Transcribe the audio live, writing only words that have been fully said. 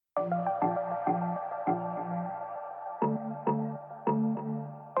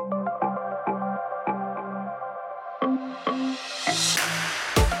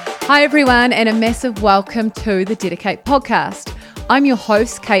Hi everyone, and a massive welcome to the Dedicate podcast. I'm your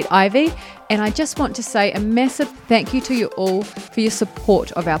host, Kate Ivey, and I just want to say a massive thank you to you all for your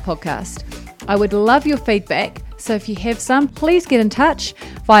support of our podcast. I would love your feedback, so if you have some, please get in touch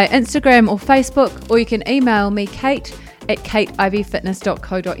via Instagram or Facebook, or you can email me,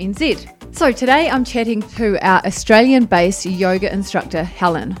 kate@kateivyfitness.co.nz. So today I'm chatting to our Australian-based yoga instructor,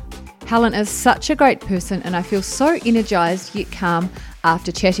 Helen. Helen is such a great person, and I feel so energised yet calm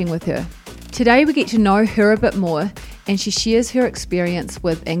after chatting with her. Today we get to know her a bit more, and she shares her experience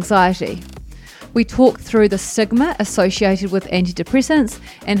with anxiety. We talk through the stigma associated with antidepressants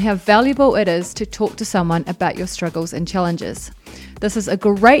and how valuable it is to talk to someone about your struggles and challenges. This is a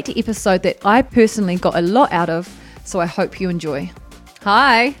great episode that I personally got a lot out of, so I hope you enjoy.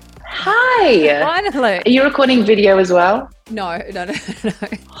 Hi. Hi. Finally. Are you recording video as well? No.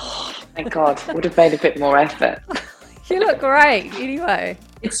 Oh, thank God. Would have made a bit more effort. You look great anyway.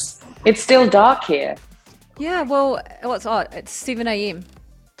 It's still dark here. Yeah, well, what's odd? It's 7 a.m.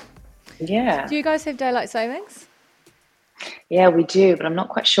 Yeah. Do you guys have daylight savings? Yeah, we do, but I'm not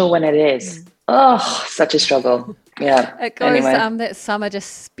quite sure when it is. Oh, such a struggle. Yeah. It goes, anyway. That summer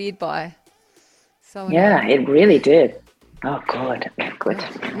just sped by. So yeah, it really did. Oh, God. Good.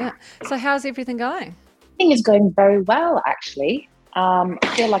 Yeah. So how's everything going? Everything is going very well, actually. I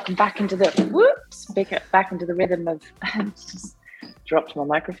feel like I'm back into the rhythm of just dropped my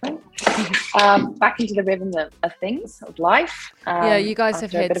microphone. Back into the rhythm of things, of life. Yeah, you guys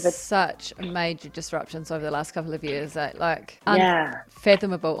have had such major disruptions over the last couple of years. Like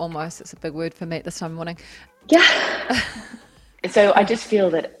unfathomable almost. It's a big word for me at this time of morning. Yeah. So I just feel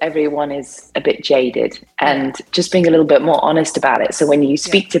that everyone is a bit jaded and just being a little bit more honest about it. So when you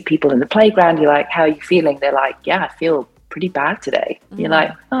speak to people in the playground, you're like, how are you feeling? They're like, yeah, I feel pretty bad today. You're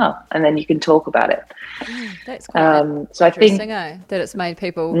like, oh, and then you can talk about it. That's quite so I think that it's made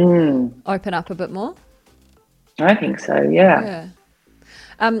people open up a bit more. I think so, yeah.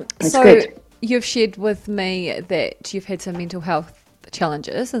 It's so good. You've shared with me that you've had some mental health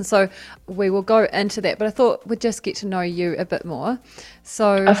challenges, and so we will go into that, but I thought we'd just get to know you a bit more.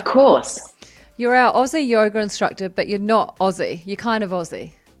 So of course, you're our Aussie yoga instructor, but you're not Aussie. You're kind of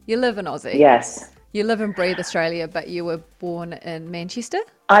Aussie. You live in Aussie. Yes. You live and breathe Australia, but you were born in Manchester?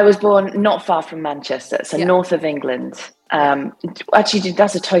 I was born not far from Manchester, so north of England. Actually,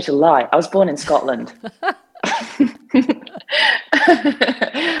 that's a total lie. I was born in Scotland.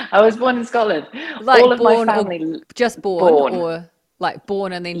 I was born in Scotland. Like all of my family just born, or like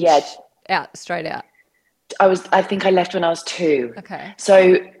born and then straight out. I think I left when I was 2. Okay.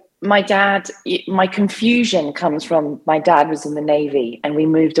 So my confusion comes from my dad was in the Navy and we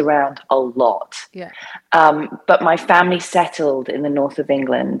moved around a lot. Yeah. But my family settled in the north of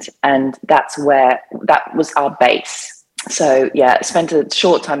England, and that was our base. So spent a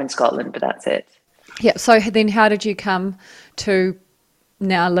short time in Scotland, but that's it. Yeah. So then how did you come to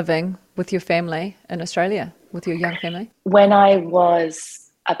now living with your family in Australia, with your young family? When I was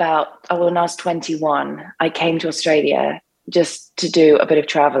 21, I came to Australia just to do a bit of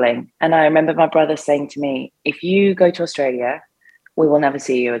traveling. And I remember my brother saying to me, if you go to Australia, we will never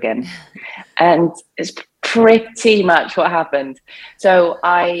see you again. And it's pretty much what happened. So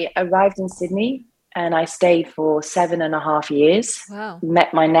I arrived in Sydney and I stayed for 7.5 years. Wow.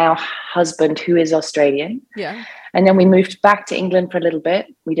 Met my now husband, who is Australian. Yeah. And then we moved back to England for a little bit.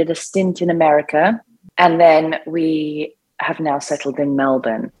 We did a stint in America. And then we have now settled in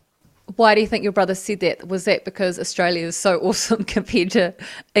Melbourne. Why do you think your brother said that? Was that because Australia is so awesome compared to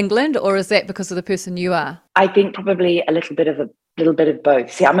England, or is that because of the person you are? I think probably a little bit of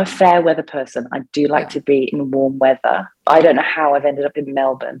both. See, I'm a fair weather person. I do like to be in warm weather. I don't know how I've ended up in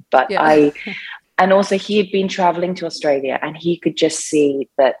Melbourne, but and also he had been traveling to Australia and he could just see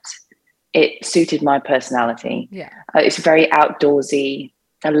that it suited my personality. Yeah. It's very outdoorsy.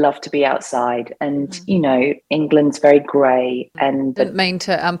 I love to be outside, and England's very grey. And didn't mean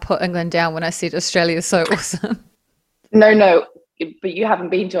to put England down when I said Australia is so awesome. No, but you haven't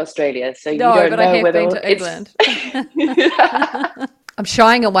been to Australia, so you don't know I have whether been to England. I'm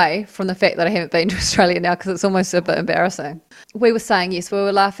shying away from the fact that I haven't been to Australia now because it's almost a bit embarrassing. We were saying, we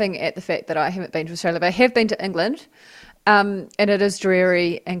were laughing at the fact that I haven't been to Australia, but I have been to England, and it is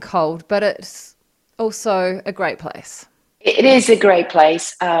dreary and cold, but it's also a great place. It is a great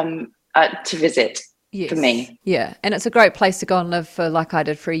place to visit for me. Yeah, and it's a great place to go and live for, like I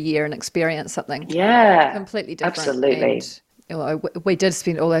did, for a year and experience something completely different. Absolutely. And, we did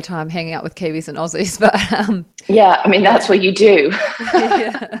spend all our time hanging out with Kiwis and Aussies, but that's what you do.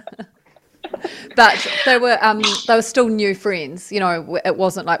 Yeah. But they were still new friends. It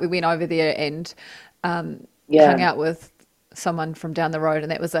wasn't like we went over there and hung out with someone from down the road,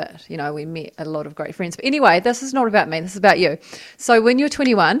 and that was it. You know, we met a lot of great friends. But anyway, this is not about me. This is about you. So when you're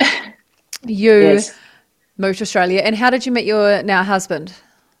 21, you Yes. moved to Australia. And how did you meet your now husband?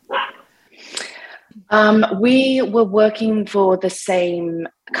 We were working for the same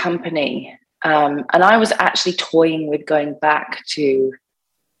company. And I was actually toying with going back to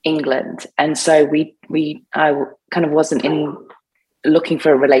England. And so I kind of wasn't looking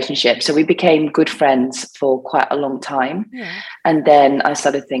for a relationship. So we became good friends for quite a long time. Yeah. And then I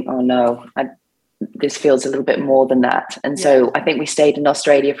started to think, oh no, this feels a little bit more than that. And so I think we stayed in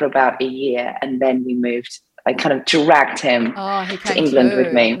Australia for about a year, and then we moved. I kind of dragged him to England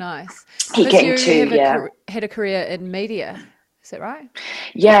with me. Nice. He came too, had a career in media. Is that right?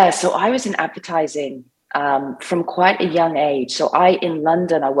 Yeah. So I was in advertising from quite a young age. So in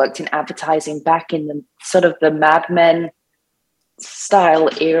London, I worked in advertising back in the sort of the Mad Men style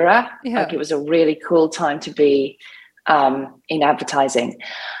era. Like, it was a really cool time to be in advertising.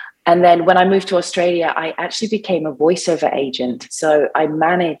 And then when I moved to Australia, I actually became a voiceover agent. So I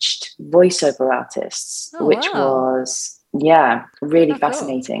managed voiceover artists, which was really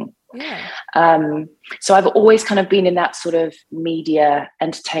fascinating. Cool. Yeah. So I've always kind of been in that sort of media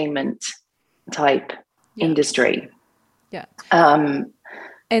entertainment type industry. Yeah.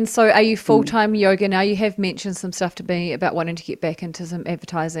 And so are you full-time yoga now? You have mentioned some stuff to me about wanting to get back into some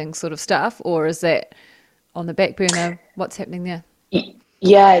advertising sort of stuff, or is that on the back burner? What's happening there?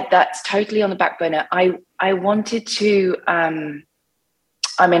 Yeah, that's totally on the back burner. I wanted to, I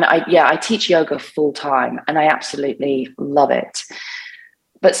teach yoga full-time and I absolutely love it.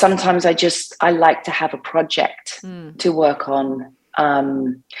 But sometimes I like to have a project to work on.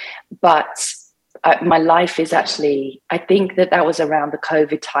 But my life is actually, I think that was around the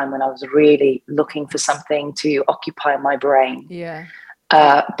COVID time when I was really looking for something to occupy my brain. Yeah.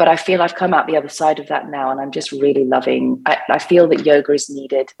 But I feel I've come out the other side of that now, and I'm just really loving, I feel that yoga is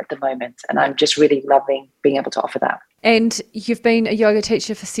needed at the moment, and I'm just really loving being able to offer that. And you've been a yoga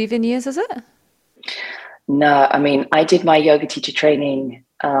teacher for 7 years, is it? No, I mean, I did my yoga teacher training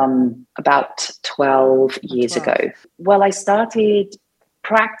about 12 years ago. Well, I started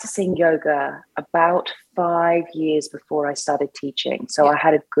practicing yoga about 5 years before I started teaching. So I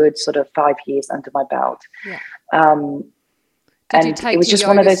had a good sort of 5 years under my belt. Yeah. Did you take to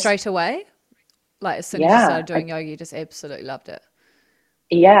yoga straight away? Like as soon as you started doing yoga, you just absolutely loved it?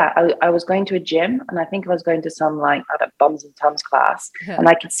 Yeah, I was going to a gym, and I think I was going to some bums and tums class, and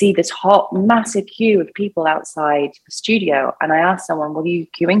I could see this massive queue of people outside the studio. And I asked someone, "What are you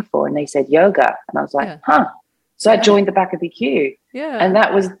queuing for?" And they said yoga, and I was like, "Huh." So I joined the back of the queue, and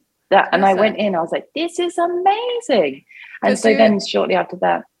that was that. And I went in. I was like, "This is amazing!" And so then shortly after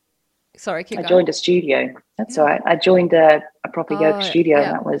that, I joined a studio. That's all right. I joined a proper yoga studio,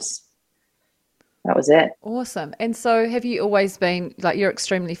 and that was it. Awesome. And so have you always been, like, you're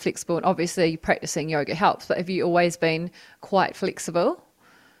extremely flexible, and obviously practicing yoga helps, but have you always been quite flexible?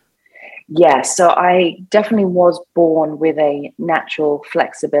 Yeah, so I definitely was born with a natural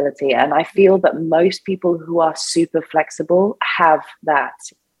flexibility, and I feel that most people who are super flexible have that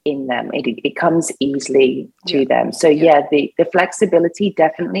in them. It comes easily to them. So the flexibility,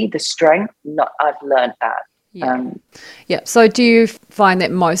 definitely. The strength, I've learned that. So do you find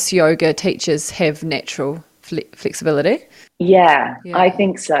that most yoga teachers have natural flexibility? Yeah, I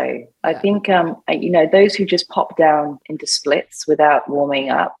think so. I think those who just pop down into splits without warming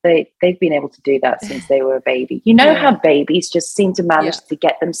up, they've been able to do that since they were a baby. How babies just seem to manage to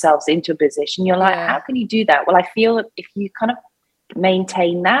get themselves into a position. You're like, how can you do that? Well, I feel that if you kind of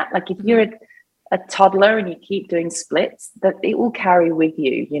maintain that, like if you're a toddler and you keep doing splits, that it will carry with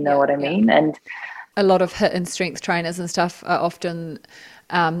you. You know what I mean? And a lot of HIIT and strength trainers and stuff are often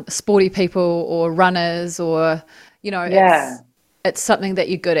sporty people or runners, or it's something that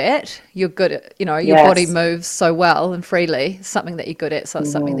you're good at. You're good at, your body moves so well and freely. It's something that you're good at, so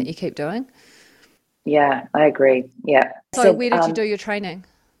it's something that you keep doing. Yeah, I agree. Yeah. So where did you do your training?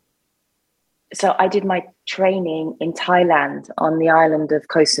 So I did my training in Thailand on the island of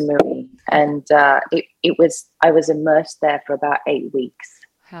Koh Samui, and I was immersed there for about 8 weeks.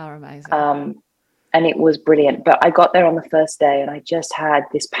 How amazing! And it was brilliant. But I got there on the first day, and I just had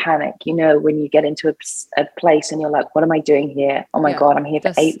this panic. When you get into a place and you're like, "What am I doing here? Oh my God, I'm here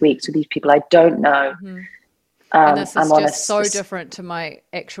for 8 weeks with these people I don't know." Mm-hmm. And this is just so different to my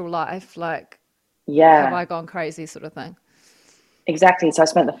actual life. Like, have I gone crazy, sort of thing? Exactly. So I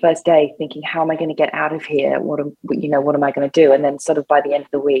spent the first day thinking, how am I going to get out of here? What am I going to do? And then sort of by the end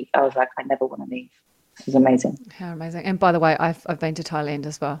of the week, I was like, I never want to leave. It was amazing. How amazing. And by the way, I've been to Thailand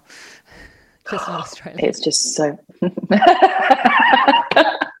as well. Just in Australia. It's just so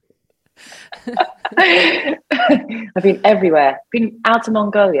I've been everywhere. Been out to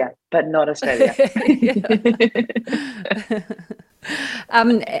Mongolia, but not Australia.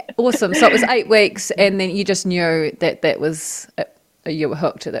 Awesome. So it was 8 weeks, and then you just knew that was you were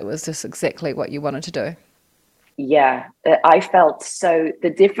hooked. That was just exactly what you wanted to do. Yeah, I felt so. The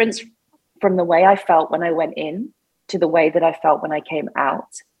difference from the way I felt when I went in to the way that I felt when I came out,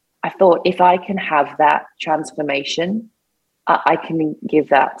 I thought if I can have that transformation, I can give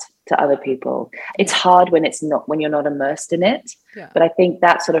that to other people. It's hard when you're not immersed in it. Yeah. But I think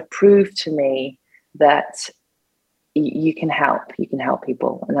that sort of proved to me that you can help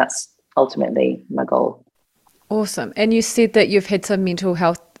people. And that's ultimately my goal. Awesome. And you said that you've had some mental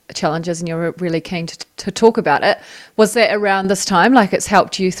health challenges and you're really keen to talk about it. Was that around this time? Like it's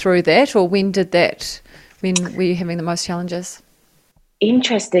helped you through that? Or when were you having the most challenges?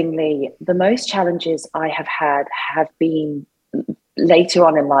 Interestingly, the most challenges I have had have been later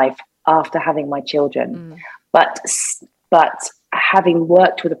on in life after having my children. But having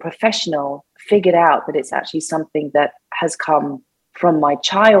worked with a professional, figured out that it's actually something that has come from my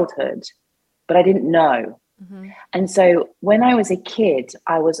childhood, but I didn't know. And so when I was a kid,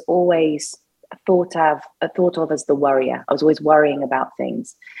 I was always thought of as the worrier. I was always worrying about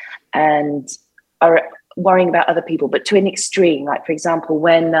things and worrying about other people, but to an extreme. Like, for example,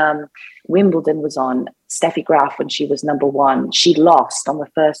 when Wimbledon was on, Steffi Graf, when she was number 1, she lost on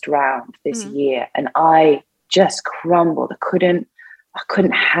the first round this year. And I just crumbled. I couldn't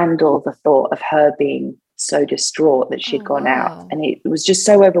handle the thought of her being so distraught that she'd gone out. And it was just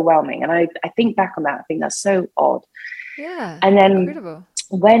so overwhelming. And I think back on that, I think that's so odd. Yeah. And then incredible.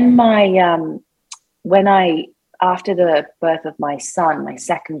 When after the birth of my son, my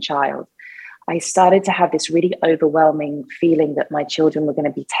second child, I started to have this really overwhelming feeling that my children were going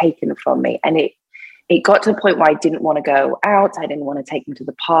to be taken from me. And it got to the point where I didn't want to go out. I didn't want to take them to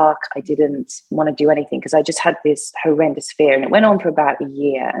the park. I didn't want to do anything because I just had this horrendous fear. And it went on for about a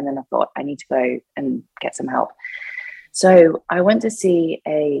year. And then I thought, I need to go and get some help. So I went to see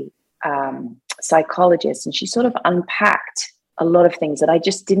a psychologist, and she sort of unpacked a lot of things that I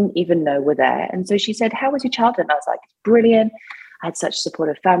just didn't even know were there. And so she said, how was your childhood? And I was like, brilliant. I had such a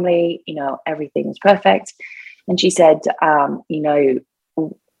supportive family, everything was perfect. And she said,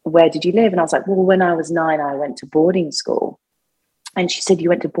 where did you live? And I was like, well, when I was 9, I went to boarding school. And she said, you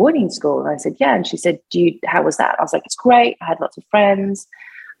went to boarding school? And I said, yeah. And she said, how was that? I was like, it's great. I had lots of friends.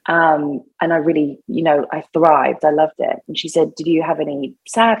 And I really, I thrived. I loved it. And she said, did you have any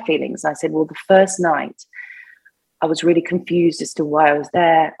sad feelings? And I said, well, the first night I was really confused as to why I was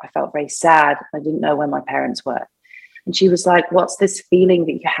there. I felt very sad. I didn't know where my parents were. And she was like, what's this feeling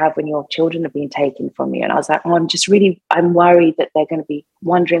that you have when your children are being taken from you? And I was like, I'm worried that they're going to be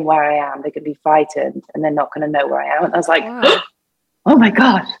wondering where I am. They're going to be frightened and they're not going to know where I am. And I was like, wow. Oh my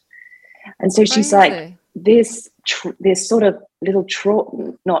God. And so she's like, this sort of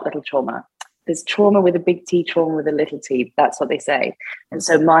not little trauma. There's trauma with a big T, trauma with a little t. That's what they say. And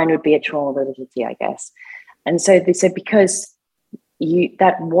so mine would be a trauma with a little t, I guess. And so they said, because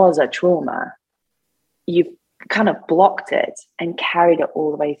that was a trauma, you've kind of blocked it and carried it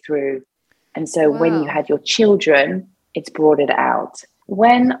all the way through. And so when you had your children, it's brought it out.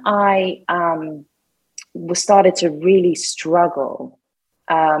 When I started to really struggle,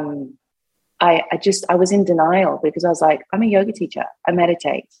 I was in denial because I was like, I'm a yoga teacher. I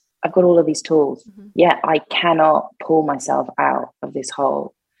meditate. I've got all of these tools. Yet I cannot pull myself out of this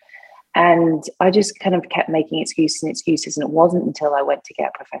hole. And I just kind of kept making excuses. And it wasn't until I went to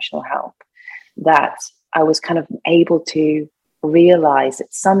get professional help that I was kind of able to realize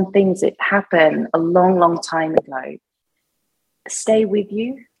that some things that happen a long, long time ago stay with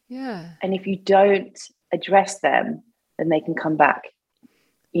you. Yeah. And if you don't address them, then they can come back,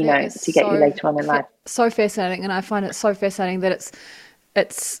 to get you later on in life. So fascinating. And I find it so fascinating that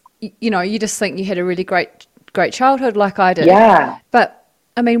it's you just think you had a really great childhood like I did. Yeah. But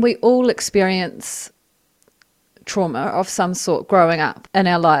I mean, we all experience trauma of some sort growing up in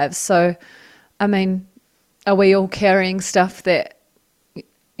our lives. So, I mean, are we all carrying stuff that,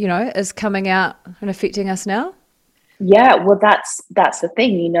 is coming out and affecting us now? Yeah, well, that's the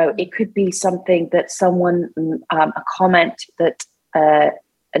thing. It could be something that someone, a comment that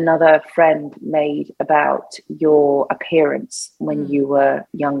another friend made about your appearance when you were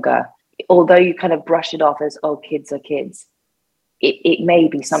younger. Although you kind of brush it off as, oh, kids are kids. It may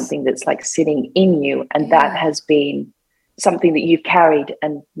be something that's like sitting in you, and that has been something that you've carried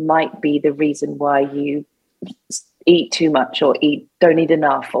and might be the reason why you eat too much or don't eat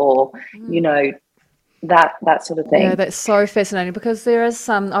enough or, that sort of thing. Yeah, that's so fascinating because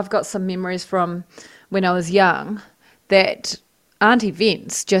I've got some memories from when I was young that aren't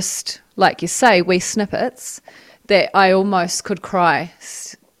events, just like you say, wee snippets that I almost could cry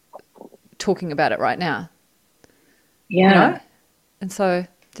talking about it right now. Yeah. You know? And so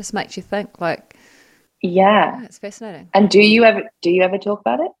just makes you think, like, yeah, it's fascinating. And do you ever talk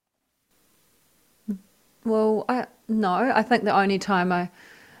about it? Well, no, I think the only time I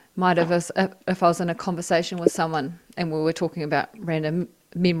might have is if I was in a conversation with someone and we were talking about random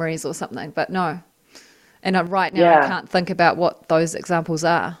memories or something, but no. And right now I Yeah. can't think about what those examples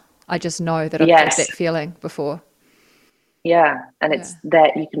are. I just know that I've had Yes. that feeling before. Yeah. And it's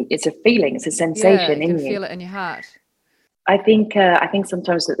that it's a feeling, it's a sensation you in can you. feel it in your heart. I think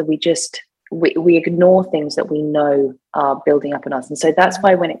sometimes that we ignore things that we know are building up in us. And so that's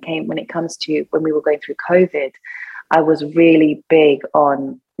why when it comes to when we were going through COVID, I was really big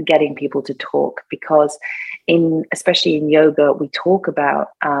on getting people to talk, because especially in yoga, we talk about,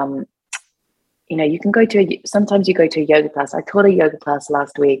 you can sometimes you go to a yoga class. I taught a yoga class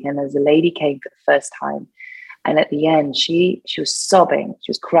last week, and there's a lady came for the first time. And at the end, she was sobbing,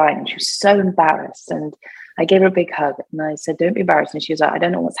 she was crying, she was so embarrassed. And I gave her a big hug and I said, don't be embarrassed. And she was like, I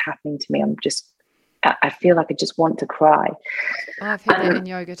don't know what's happening to me. I feel like I just want to cry. Oh, I've had that in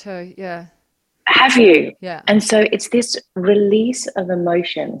yoga too. Yeah. Have you? Yeah. And so it's this release of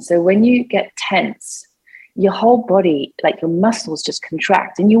emotion. So when you get tense, your whole body, like your muscles just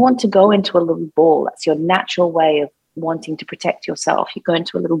contract and you want to go into a little ball. That's your natural way of wanting to protect yourself. You go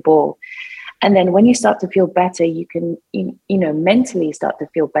into a little ball. And then when you start to feel better, you can, mentally start to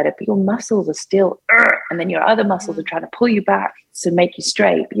feel better, but your muscles are still, and then your other muscles are trying to pull you back to make you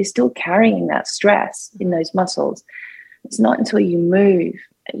straight, but you're still carrying that stress in those muscles. It's not until you move,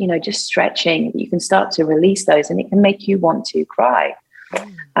 just stretching, that you can start to release those, and it can make you want to cry.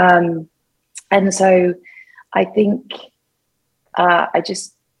 And so I think I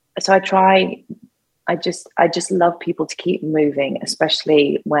just love people to keep moving,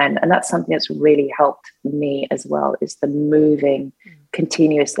 especially and that's something that's really helped me as well, is the moving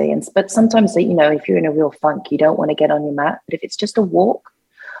continuously. But sometimes, if you're in a real funk, you don't want to get on your mat. But if it's just a walk,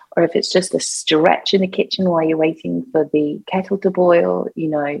 or if it's just a stretch in the kitchen while you're waiting for the kettle to boil,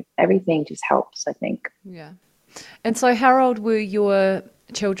 everything just helps, I think. Yeah. And so how old were your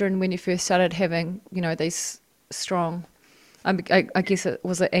children when you first started having, these strong... I guess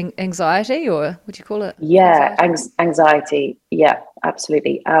was it anxiety, or what do you call it? Yeah, anxiety. Yeah,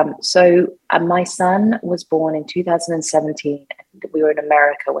 absolutely. So my son was born in 2017. And we were in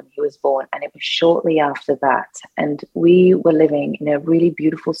America when he was born, and it was shortly after that. And we were living in a really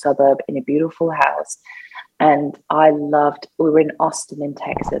beautiful suburb in a beautiful house. And we were in Austin in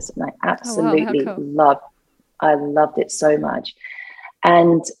Texas, and I absolutely loved it so much.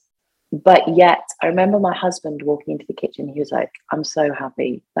 But yet, I remember my husband walking into the kitchen. He was like, I'm so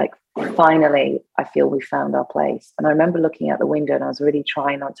happy. Like, finally, I feel we found our place. And I remember looking out the window, and I was really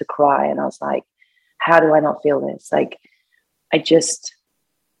trying not to cry. And I was like, how do I not feel this? Like, I just,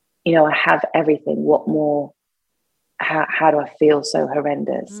 I have everything. What more? How do I feel so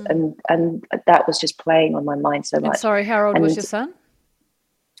horrendous? And that was just playing on my mind so much. And sorry, how old was your son?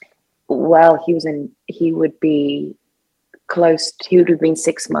 Well, he would have been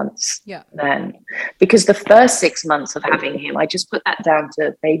 6 months then, because the first 6 months of having him, I just put that down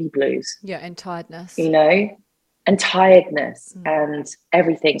to baby blues. Yeah, and tiredness. And tiredness and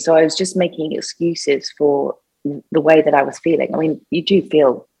everything. So I was just making excuses for the way that I was feeling. I mean, you do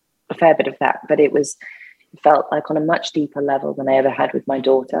feel a fair bit of that, but it felt like on a much deeper level than I ever had with my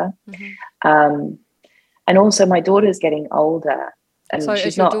daughter. And also my daughter's getting older. And so she's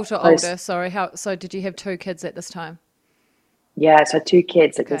is your not daughter close. older? Sorry, so did you have 2 kids at this time? Yeah, so 2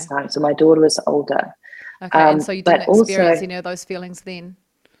 kids at this time. So my daughter was older. Okay, and so you didn't experience any of those feelings then?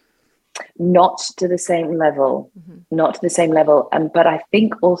 Not to the same level. But I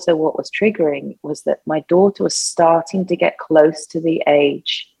think also what was triggering was that my daughter was starting to get close to the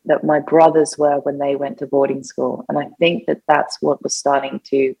age that my brothers were when they went to boarding school. And I think that that's what was starting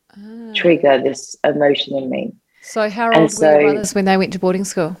to trigger this emotion in me. So how old were your brothers when they went to boarding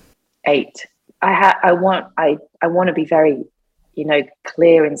school? 8. I want to be very,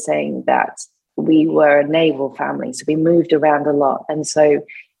 clear in saying that we were a naval family, so we moved around a lot, and so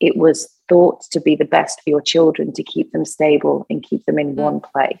it was thought to be the best for your children to keep them stable and keep them in one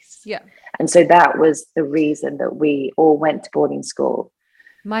place. Yeah, and so that was the reason that we all went to boarding school.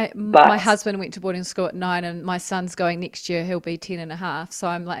 My husband went to boarding school at 9, and my son's going next year. He'll be 10 and a half. So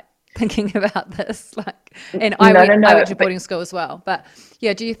I'm like thinking about this, and I went to boarding school as well. But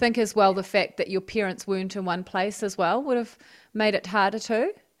yeah, do you think as well the fact that your parents weren't in one place as well would have made it harder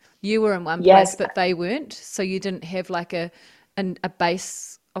too? You were in one place, but they weren't, so you didn't have like a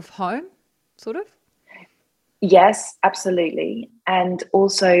base of home, sort of. Yes, absolutely. And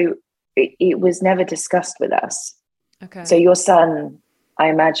also, it was never discussed with us. Okay. So your son, I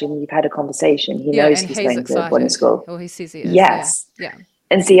imagine you've had a conversation. He knows and he's he's going to boarding excited. school. Or he says he is. Yes. Yeah.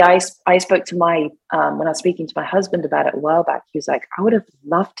 And see, I spoke to my, when I was speaking to my husband about it a while back, he was like, I would have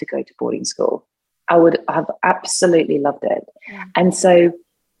loved to go to boarding school. I would have absolutely loved it. And so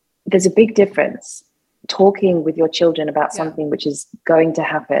there's a big difference talking with your children about something which is going to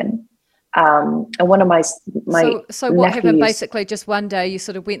happen. And one of my so what happened? nephews, Basically, just one day you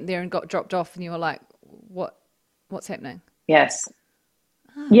sort of went there and got dropped off, and you were like, what's happening? yes.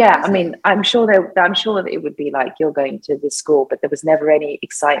 Oh, Yeah, crazy. I mean, I'm sure that it would be like, you're going to this school, but there was never any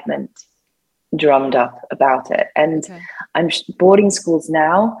excitement drummed up about it. And boarding schools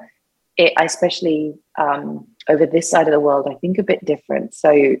now, especially over this side of the world, I think a bit different.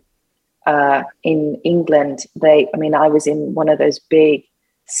 So in England, I was in one of those big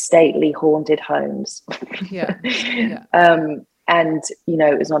stately haunted homes. And,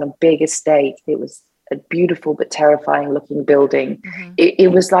 it was on a big estate. It was a beautiful but terrifying looking building.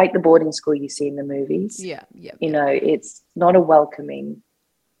 It was like the boarding school you see in the movies. It's not a welcoming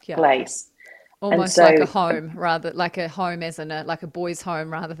place. Almost like a home, rather like a home as in like a boys'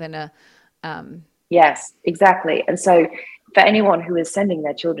 home rather than a Yes, exactly. And so for anyone who is sending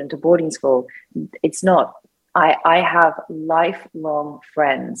their children to boarding school, it's not. I have lifelong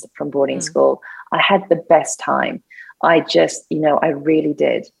friends from boarding school. I had the best time. I just, I really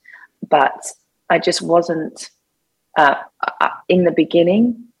did. But I just wasn't, in the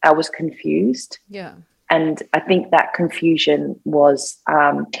beginning, I was confused. Yeah. And I think that confusion was,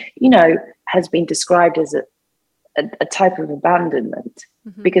 has been described as a type of abandonment,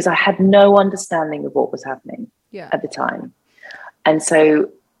 because I had no understanding of what was happening at the time. And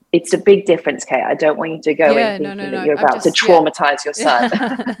so it's a big difference, Kate. I don't want you to go in thinking that you're about to traumatize your son.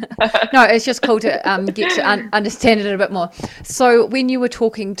 No, it's just cool to get to understand it a bit more. So when you were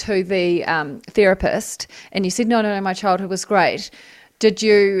talking to the therapist and you said, no, my childhood was great, did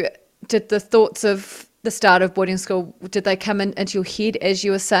the thoughts of the start of boarding school, did they come into your head as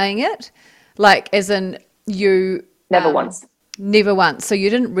you were saying it? Like, as in you... Never once. Never once. So you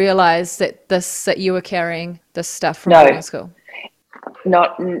didn't realize that you were carrying this stuff from boarding school?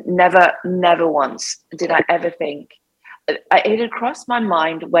 Never once did I ever think. It had crossed my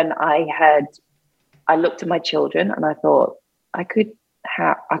mind when I looked at my children and I thought I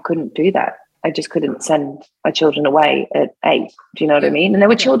couldn't do that. I just couldn't send my children away at 8. Do you know what I mean? And there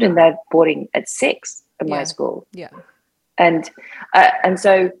were children there boarding at 6 at my school. Yeah. And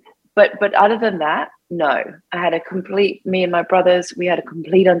so, but other than that, no. Me and my brothers, we had a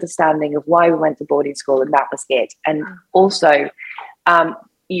complete understanding of why we went to boarding school, and that was it. And also,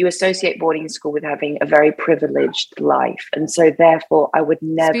 you associate boarding school with having a very privileged life. And so therefore I would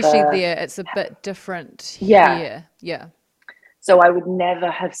never... Especially there, it's a bit different here. Yeah. So I would never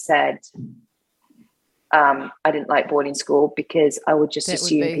have said I didn't like boarding school, because I would just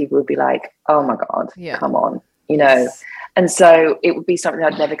assume people would be like, oh my God, come on, know. And so it would be something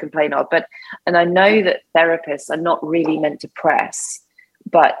I'd never complain of. And I know that therapists are not really meant to press,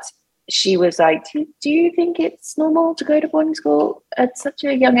 but she was like, do you think it's normal to go to boarding school at such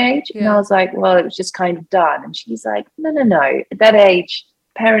a young age? And I was like, well, it was just kind of done. And she's like, no. At that age,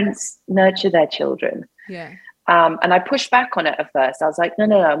 parents nurture their children. Yeah. And I pushed back on it at first. I was like, no,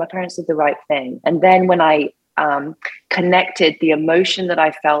 my parents did the right thing. And then when I connected the emotion that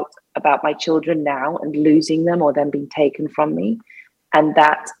I felt about my children now and losing them or them being taken from me, and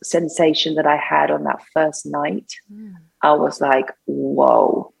that sensation that I had on that first night, I was like,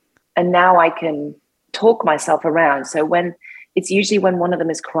 whoa. And now I can talk myself around. So it's usually when one of them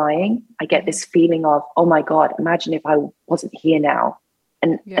is crying, I get this feeling of, oh my God, imagine if I wasn't here now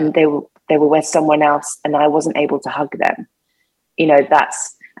and they were with someone else and I wasn't able to hug them.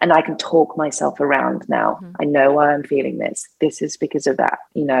 And I can talk myself around now. I know why I'm feeling this. This is because of that,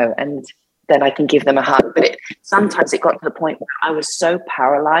 and then I can give them a hug. But sometimes it got to the point where I was so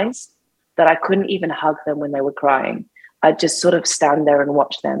paralyzed that I couldn't even hug them when they were crying. I'd just sort of stand there and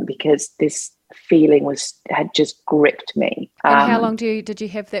watch them, because this feeling had just gripped me. And how long did you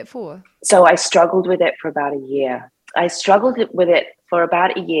have that for? So I struggled with it for about a year. And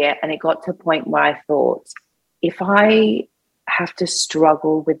it got to a point where I thought, if I have to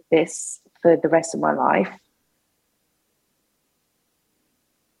struggle with this for the rest of my life,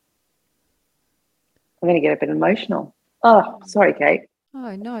 I'm going to get a bit emotional. Oh, sorry, Kate.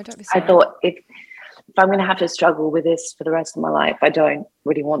 Oh, no, don't be sorry. I thought if I'm going to have to struggle with this for the rest of my life, I don't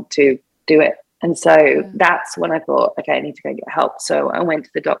really want to do it. And so that's when I thought, okay, I need to go get help. So I went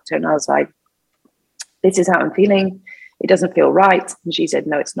to the doctor and I was like, this is how I'm feeling. It doesn't feel right. And she said,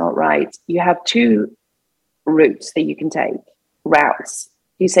 no, it's not right. You have 2 routes that you can take. Routes.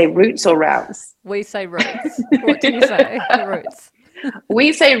 Do you say routes or routes? We say routes. What do you say? Routes.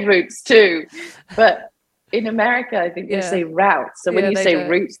 We say routes too, but in America, I think they say routes. So when you say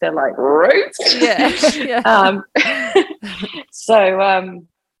routes, they're like, routes? Yeah. So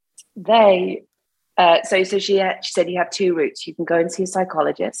she said you have two routes. You can go and see a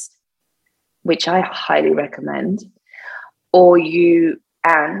psychologist, which I highly recommend, or you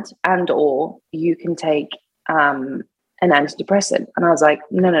can take an antidepressant. And I was like,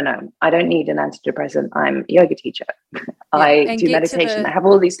 no, I don't need an antidepressant. I'm a yoga teacher. I do meditation. I have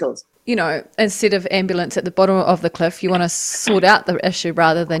all these tools. You know, instead of ambulance at the bottom of the cliff, you want to sort out the issue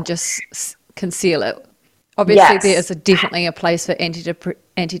rather than just conceal it. Obviously, there is definitely a place for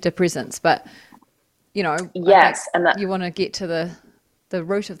antidepressants, but, you know, and that, you want to get to the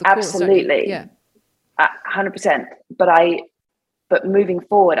root of the cause. Absolutely. Yeah. 100%. But moving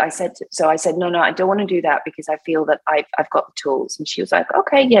forward, I said, no, I don't want to do that because I feel that I've got the tools. And she was like,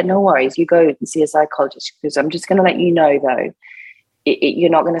 okay, yeah, no worries. You go and see a psychologist, because I'm just going to let you know, though, you're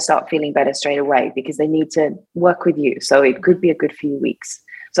not going to start feeling better straight away because they need to work with you. So it could be a good few weeks.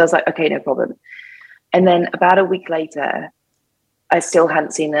 So I was like, okay, no problem. And then about a week later, I still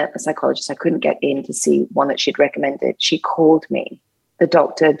hadn't seen a psychologist. I couldn't get in to see one that she'd recommended. She called me. The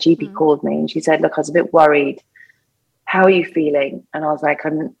doctor, GP, called me, and she said, look, I was a bit worried. How are you feeling? And I was like,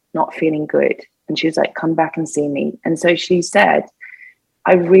 I'm not feeling good. And she was like, come back and see me. And so she said,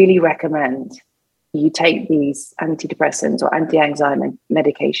 I really recommend you take these antidepressants or anti-anxiety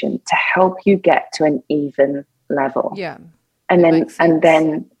medication to help you get to an even level. Yeah. And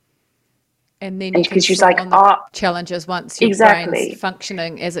then you can she's like, challenges once your brain's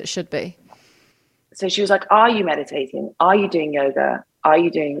functioning as it should be. So she was like, are you meditating? Are you doing yoga? Are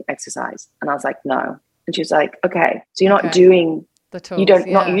you doing exercise? And I was like, no. And she was like, okay, so you're not doing the tools,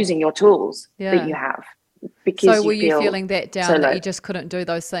 not using your tools that you have. Because so were you feeling that down that you just couldn't do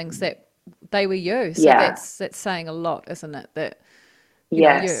those things that they were you? So that's saying a lot, isn't it? That you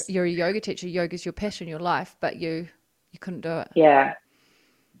know, you're a yoga teacher, yoga's your passion, your life, but you couldn't do it. Yeah.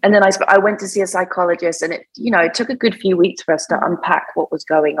 And then I went to see a psychologist, and it took a good few weeks for us to unpack what was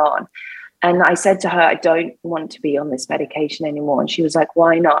going on. And I said to her, I don't want to be on this medication anymore. And she was like,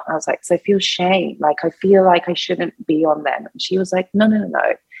 why not? I was like, because I feel shame. Like, I feel like I shouldn't be on them. And she was like, no.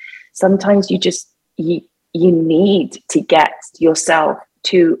 Sometimes you need to get yourself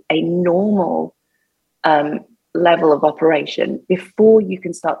to a normal level of operation before you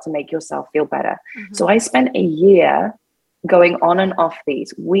can start to make yourself feel better. Mm-hmm. So I spent a year going on and off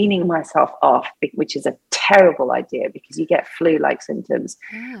these, weaning myself off, which is a terrible idea because you get flu-like symptoms,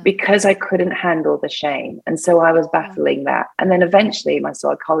 because I couldn't handle the shame. And so I was battling that. And then eventually my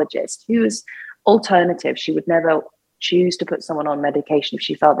psychologist, who was alternative, she would never choose to put someone on medication if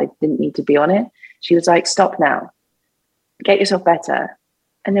she felt they didn't need to be on it. She was like, stop now, get yourself better,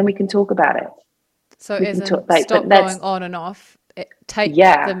 and then we can talk about it. So stop going on and off, take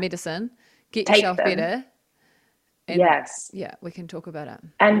the medicine, get yourself better. And we can talk about it.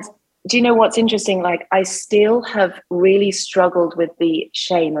 And do you know what's interesting? Like, I still have really struggled with the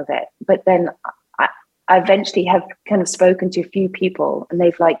shame of it. But then I eventually have kind of spoken to a few people, and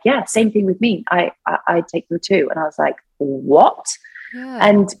they've like, same thing with me. I take them too. And I was like, what? Yeah.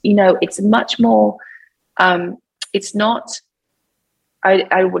 And, it's much more, it's not,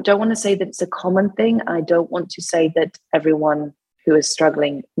 I don't want to say that it's a common thing. I don't want to say that everyone who is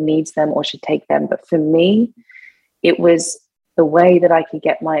struggling needs them or should take them. But for me, it was the way that I could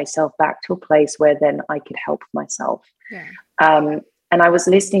get myself back to a place where then I could help myself. Yeah. And I was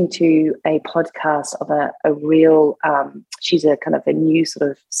listening to a podcast of a real, she's a kind of a new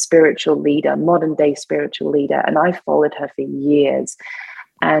sort of spiritual leader, modern day spiritual leader. And I followed her for years.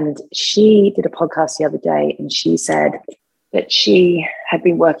 And she did a podcast the other day, and she said that she had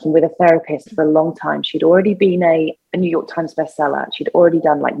been working with a therapist for a long time. She'd already been a New York Times bestseller. She'd already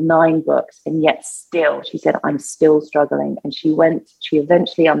done like 9 books. And yet still, she said, I'm still struggling. And she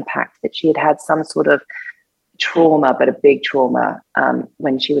eventually unpacked that she had had some sort of trauma, but a big trauma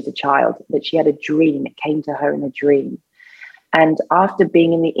when she was a child, that she had a dream. It came to her in a dream. And after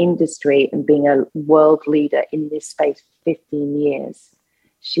being in the industry and being a world leader in this space for 15 years,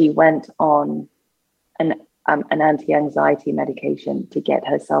 she went on an anti-anxiety medication to get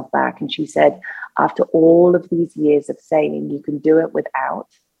herself back. And she said, after all of these years of saying you can do it without,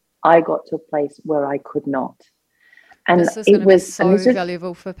 I got to a place where I could not. And this is going to be so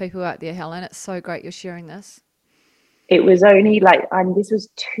valuable for people out there, Helen. It's so great you're sharing this. It was only this was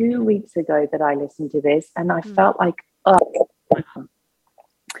 2 weeks ago that I listened to this, and I felt like,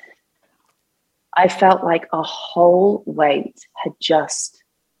 I felt like a whole weight had just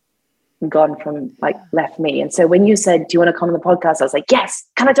gone from like left me. And so when you said, do you want to come on the podcast? I was like, yes,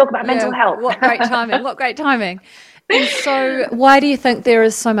 can I talk about mental health? What great timing. What great timing. And so why do you think there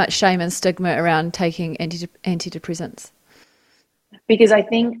is so much shame and stigma around taking antidepressants? Because I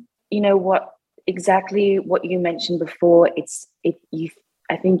think, exactly what you mentioned before,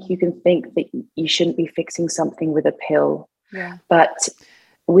 I think you can think that you shouldn't be fixing something with a pill. Yeah. But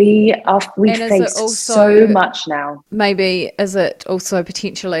we face so much now. Maybe is it also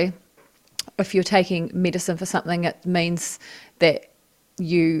potentially, if you're taking medicine for something, it means that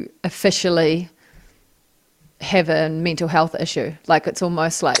you officially have a mental health issue. Like it's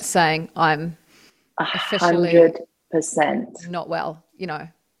almost like saying I'm officially 100% not well,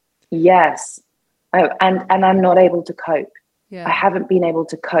 Yes. And I'm not able to cope. Yeah. I haven't been able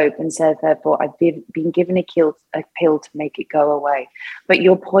to cope, and so therefore I've been given a pill to make it go away. But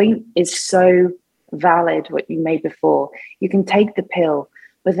your point is so valid, what you made before. You can take the pill,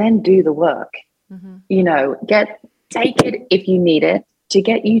 but then do the work. Mm-hmm. Take it if you need it to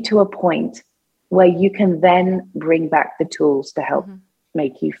get you to a point where you can then bring back the tools to help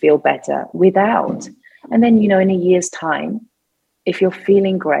make you feel better and then, in a year's time, if you're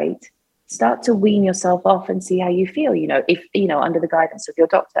feeling great, start to wean yourself off and see how you feel, if, under the guidance of your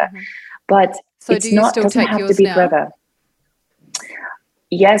doctor. Mm-hmm. But so doesn't have to be forever.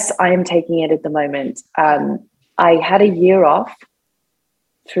 Yes, I am taking it at the moment. I had a year off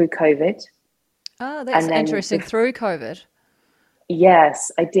through COVID. Oh, that's interesting. Through COVID.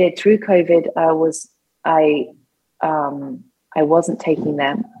 Yes, I did. Through COVID, I wasn't taking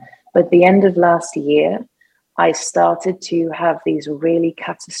them. But at the end of last year, I started to have these really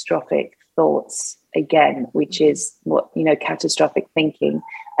catastrophic thoughts again, which is catastrophic thinking.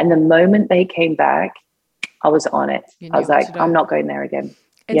 And the moment they came back, I was on it. I was like, I'm not going there again.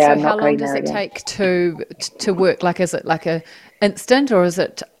 And so how long does it take to work? Like, is it like a instant, or is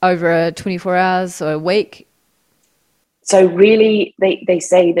it over 24 hours or a week? So really, they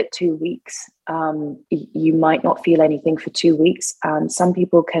say that 2 weeks, you might not feel anything for 2 weeks. Some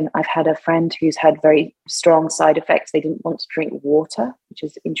people can. I've had a friend who's had very strong side effects. They didn't want to drink water, which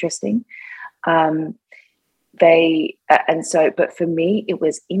is interesting. But for me, it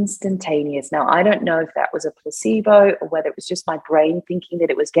was instantaneous. Now, I don't know if that was a placebo or whether it was just my brain thinking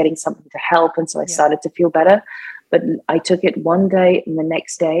that it was getting something to help. And so I started to feel better. But I took it one day, and the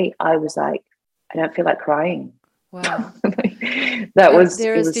next day I was like, I don't feel like crying. Wow. There is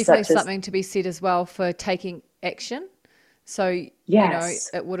definitely something to be said as well for taking action. So,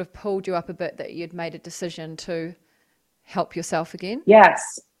 it would have pulled you up a bit that you'd made a decision to help yourself again.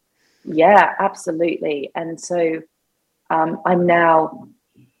 Yes. Yeah, absolutely. And so I'm now,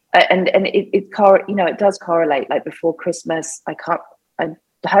 and it does correlate. Like before Christmas, I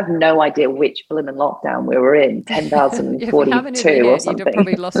have no idea which blooming lockdown we were in, 10,042 or something. You'd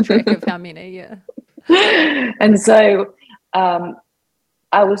probably lost track of how many, yeah. And so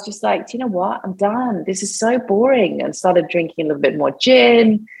I was just like, you know what? I'm done. This is so boring. And started drinking a little bit more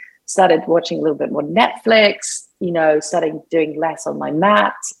gin, started watching a little bit more Netflix, started doing less on my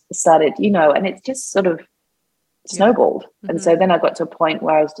mat, and it just sort of snowballed. Mm-hmm. And so then I got to a point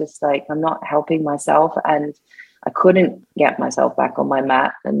where I was just like, I'm not helping myself, and I couldn't get myself back on my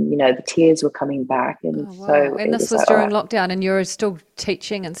mat, and the tears were coming back. And and this was during lockdown, and you were still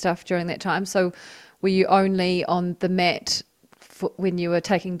teaching and stuff during that time. So were you only on the mat when you were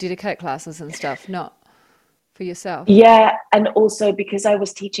taking dedicate classes and stuff, not for yourself? Yeah, and also because I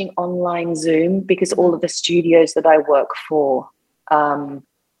was teaching online Zoom, because all of the studios that I work for,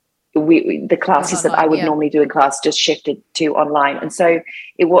 the classes that I would normally do in class just shifted to online. And so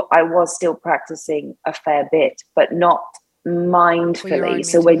I was still practicing a fair bit, but not mindfully.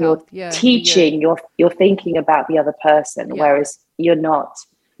 So when you're teaching, you're thinking about the other person, whereas you're not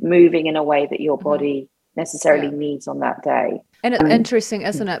moving in a way that your body necessarily needs on that day. And it's interesting,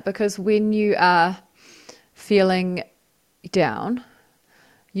 isn't it? Because when you are feeling down,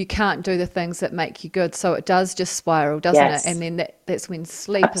 you can't do the things that make you good. So it does just spiral, doesn't it? And then that's when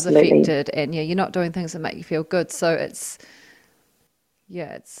sleep is affected, and you're not doing things that make you feel good. So it's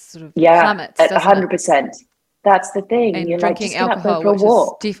sort of plummets, at 100%. That's the thing. And you're drinking like, alcohol, which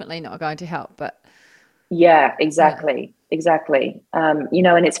is definitely not going to help. But exactly. And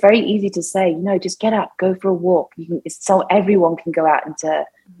it's very easy to say, just get up, go for a walk. So everyone can go out into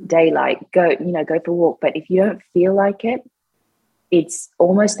daylight, go for a walk. But if you don't feel like it, it's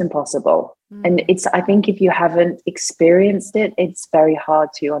almost impossible. And I think if you haven't experienced it, it's very hard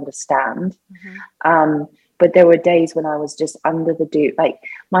to understand. But there were days when I was just under the do. Like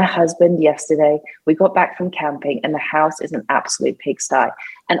my husband yesterday, we got back from camping and the house is an absolute pigsty.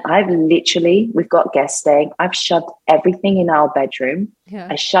 And we've got guests staying. I've shut everything in our bedroom. Yeah.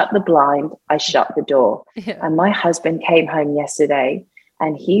 I shut the blind. I shut the door. Yeah. And my husband came home yesterday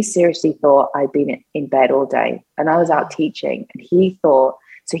and he seriously thought I'd been in bed all day. And I was out teaching and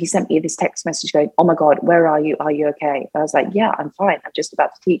so he sent me this text message going, "Oh my God, where are you? Are you okay?" I was like, "Yeah, I'm fine. I'm just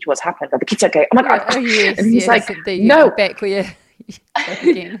about to teach. What's happened? Are the kids okay? Oh my God." Oh, yes, and he's like, "No, back where you back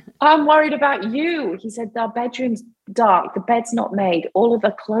again." "I'm worried about you." He said, "Our bedroom's dark. The bed's not made. All of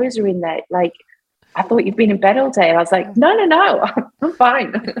the clothes are in there. Like, I thought you'd been in bed all day." And I was like, no, I'm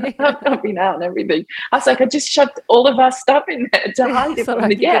fine. I've been out and everything. I was like, I just shoved all of our stuff in there to hide it from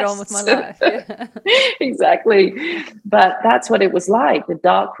the guests. Get on with my life. Yeah. Exactly. But that's what it was like. The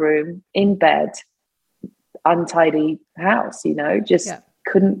dark room, in bed, untidy house, just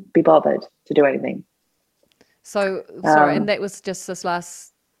couldn't be bothered to do anything. So, sorry, and that was just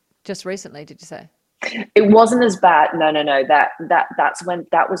just recently, did you say? It wasn't as bad. No.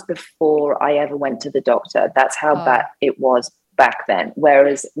 That was before I ever went to the doctor. That's how bad it was back then.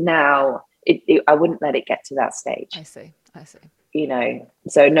 Whereas now, I wouldn't let it get to that stage. I see.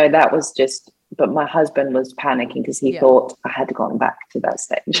 So no, that was just. But my husband was panicking because he thought I had gone back to that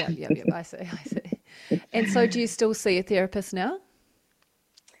stage. Yeah. I see. And so, do you still see a therapist now?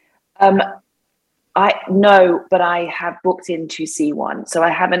 No, but I have booked in to see one. So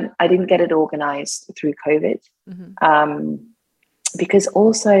I didn't get it organized through COVID. Because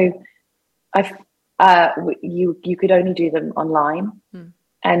also you could only do them online.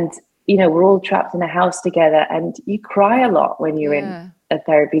 And, we're all trapped in a house together and you cry a lot when you're in a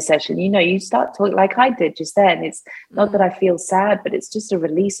therapy session. You start talking like I did just then. It's not that I feel sad, but it's just a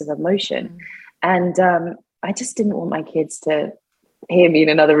release of emotion. And I just didn't want my kids to hear me in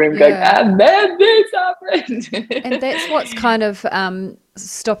another room going, and then this happened. And that's what's kind of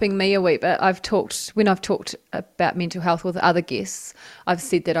stopping me a wee bit. When I've talked about mental health with other guests, I've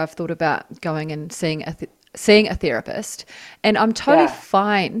said that I've thought about going and seeing a therapist, and I'm totally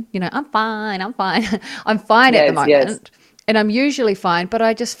fine. I'm fine. I'm fine at the moment. Yes. And I'm usually fine, but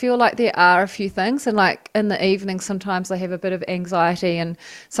I just feel like there are a few things. And like in the evening, sometimes I have a bit of anxiety and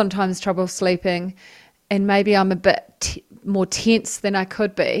sometimes trouble sleeping. And maybe I'm a bit more tense than I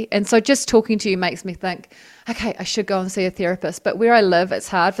could be. And so just talking to you makes me think, okay, I should go and see a therapist. But where I live, it's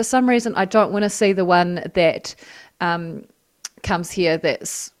hard. For some reason, I don't want to see the one that comes here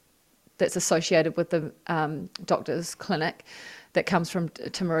that's associated with the doctor's clinic that comes from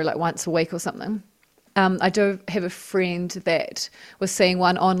Timaru like once a week or something. I do have a friend that was seeing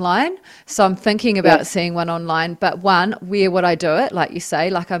one online, so I'm thinking about seeing one online. But where would I do it? Like you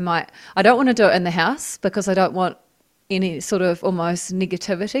say, I don't want to do it in the house because I don't want any sort of almost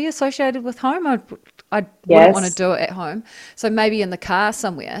negativity associated with home. I wouldn't want to do it at home. So maybe in the car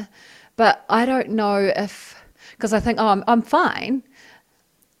somewhere. But I don't know because I think, I'm fine.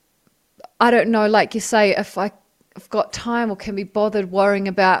 I don't know, like you say, if I've got time or can be bothered worrying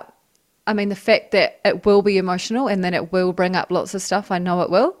about, the fact that it will be emotional and then it will bring up lots of stuff, I know it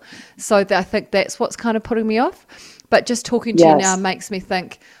will. So I think that's what's kind of putting me off. But just talking to you now makes me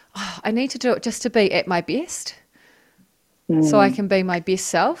think, I need to do it just to be at my best so I can be my best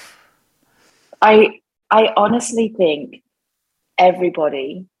self. I honestly think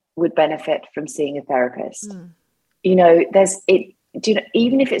everybody would benefit from seeing a therapist. Even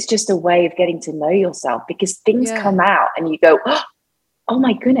if it's just a way of getting to know yourself, because things come out and you go, oh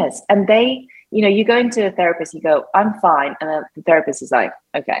my goodness. And you go into a therapist, you go, I'm fine. And then the therapist is like,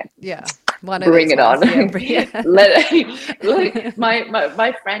 okay, bring it on.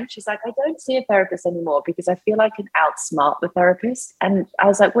 My friend, she's like, I don't see a therapist anymore because I feel I can outsmart the therapist. And I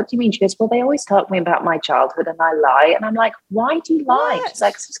was like, what do you mean? She goes, well, they always talk to me about my childhood and I lie. And I'm like, why do you lie? What? She's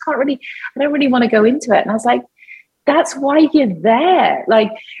like, I don't really want to go into it. And I was like, that's why you're there.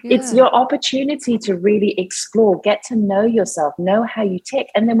 It's your opportunity to really explore, get to know yourself, know how you tick.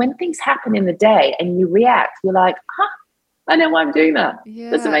 And then when things happen in the day and you react, you're like, I know why I'm doing that.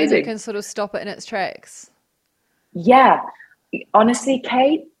 That's amazing. And you can sort of stop it in its tracks. Yeah. Honestly,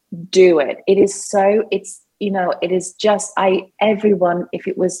 Kate, do it. It is just, everyone, if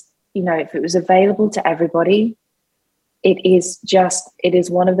it was available to everybody, it is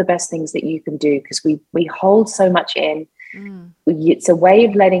one of the best things that you can do, because we hold so much in. It's a way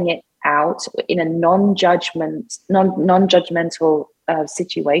of letting it out in a non-judgmental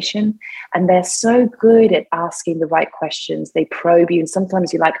situation, and they're so good at asking the right questions. They probe you, and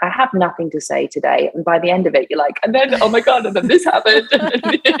sometimes you're like, I have nothing to say today, and by the end of it you're like, and then oh my god, and then this happened.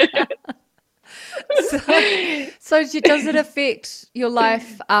 Does it affect your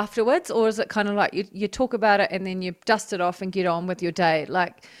life afterwards, or is it kind of like you talk about it and then you dust it off and get on with your day?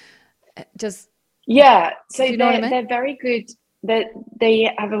 Like, just Yeah, so do you know what I mean? they're very good.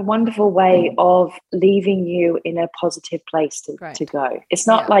 They have a wonderful way of leaving you in a positive place to go. It's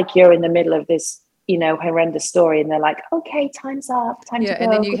not like you're in the middle of this, horrendous story, and they're like, "Okay, time's up, time to go."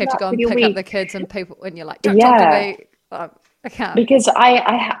 And then you Good have to luck go with and your pick up week. the kids and people, and you're like, "Don't talk to me." I can't. Because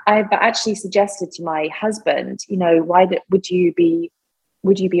I've actually suggested to my husband, would you be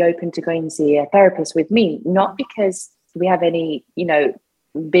open to going to see a therapist with me? Not because we have any,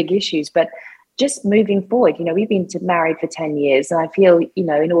 big issues, but just moving forward. We've been married for 10 years, and I feel,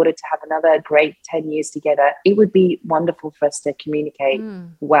 in order to have another great 10 years together, it would be wonderful for us to communicate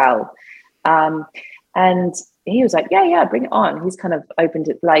well. And he was like, yeah, bring it on. He's kind of open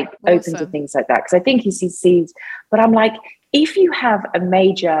to things like that, because I think he sees seeds. But I'm like, if you have a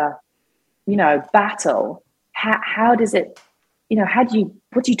major, battle, how does it,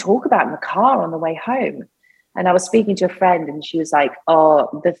 what do you talk about in the car on the way home? And I was speaking to a friend, and she was like,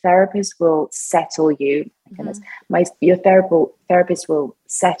 "Oh, the therapist will settle you. Your therapist will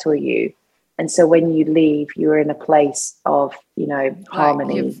settle you, and so when you leave, you're in a place of,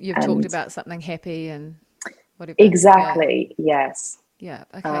 harmony." Like you've talked about something happy and whatever. Exactly. Yeah. Yes. Yeah.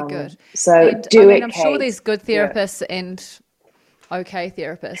 Okay. Good. So I'm Kate. sure there's good therapists and okay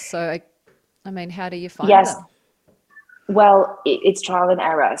therapists. So how do you find them? Well, it's trial and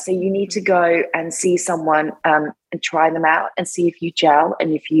error. So you need to go and see someone and try them out and see if you gel,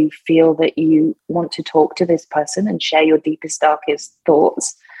 and if you feel that you want to talk to this person and share your deepest, darkest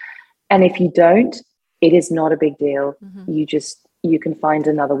thoughts. And if you don't, it is not a big deal. You can find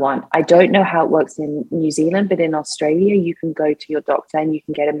another one. I don't know how it works in New Zealand, but in Australia, you can go to your doctor and you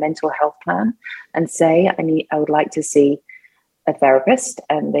can get a mental health plan and say, I would like to see a therapist,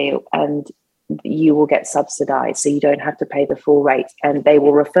 and you will get subsidized, so you don't have to pay the full rate, and they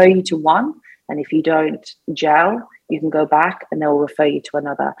will refer you to one, and if you don't gel, you can go back and they'll refer you to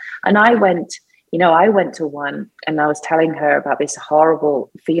another. And I went to one, and I was telling her about this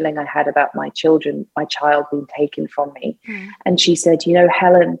horrible feeling I had about my child being taken from me. And she said,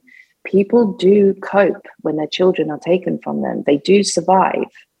 Helen, people do cope when their children are taken from them. They do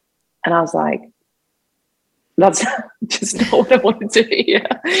survive. And I was like, that's just not what I wanted to hear.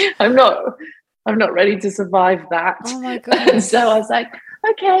 I'm not ready to survive that. Oh my goodness. So I was like,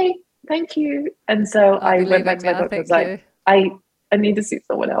 okay, thank you. And so I went back to my doctor. I was like, I need to see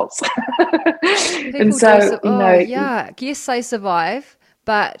someone else. And so, yes, they survive,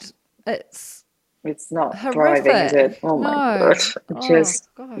 but it's not horrific. thriving, is it? Oh my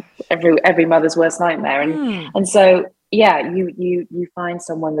God. Every mother's worst nightmare. And so, you find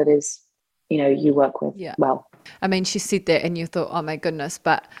someone that is, you work with well. She said that and you thought, oh my goodness,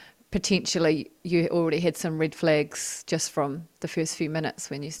 but potentially you already had some red flags just from the first few minutes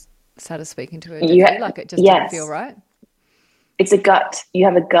when you started speaking to her. Like it just didn't feel right? It's you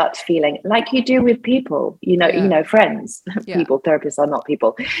have a gut feeling, like you do with people, friends. People, therapists are not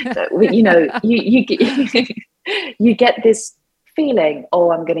people. You get this feeling,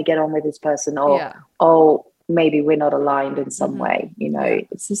 oh, I'm going to get on with this person, or oh, maybe we're not aligned in some way.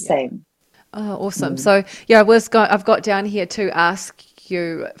 It's the same. Oh, awesome. So I've got down here to ask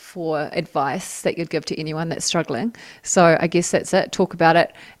you for advice that you'd give to anyone that's struggling. So I guess that's it. Talk about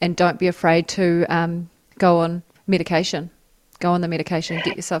it, and don't be afraid to go on medication. Go on the medication and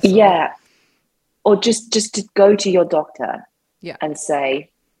get yourself sorted. Yeah. Or just to go to your doctor and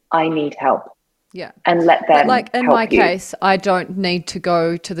say, I need help. Yeah. And let them like in help my you. case, I don't need to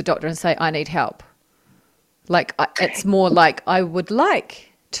go to the doctor and say I need help. Like it's more like I would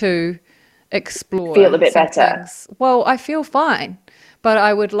like to explore. Feel a bit better. Things. Well, I feel fine, but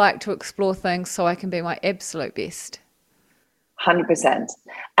I would like to explore things so I can be my absolute best. 100%.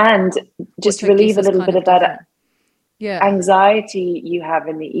 And just relieve a little bit of that anxiety you have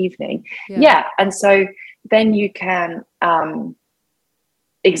in the evening. Yeah. And so then you can, you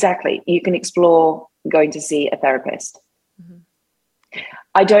can explore going to see a therapist.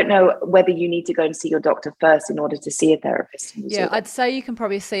 I don't know whether you need to go and see your doctor first in order to see a therapist. I'd say you can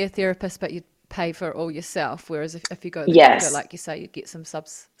probably see a therapist, but you'd pay for it all yourself. Whereas if you go to the doctor, like you say, you'd get some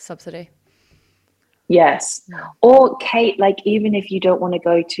subsidy. Yes. Or Kate, like even if you don't want to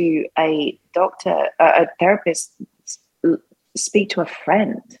go to a doctor, a therapist, speak to a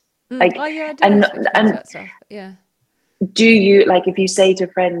friend. Like, do you, like, if you say to a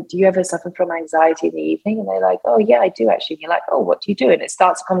friend, do you ever suffer from anxiety in the evening? And they're like, oh yeah, I do actually. And you're like, oh, what do you do? And it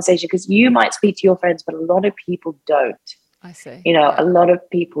starts a conversation, because you might speak to your friends, but a lot of people don't. I see. You know, Yeah. a lot of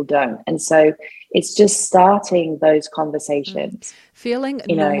people don't. And so it's just starting those conversations. Feeling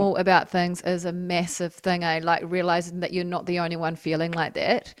You know, normal about things is a massive thing. Like realizing that you're not the only one feeling like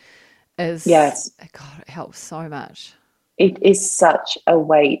that is, yes, God, it helps so much. it is such a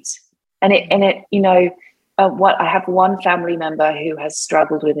weight. And it, you know, what I have one family member who has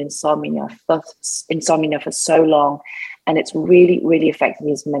struggled with insomnia for so long, and it's really, really affecting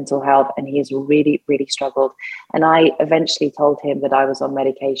his mental health, and he has really, really struggled. And I eventually told him that I was on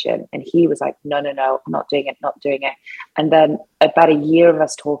medication, and he was like, no, no, no, I'm not doing it, not doing it. And then about a year of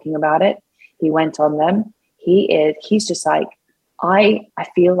us talking about it, he went on them. He's just like, I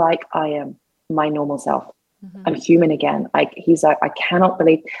feel like I am my normal self. I'm human again. He's like, I cannot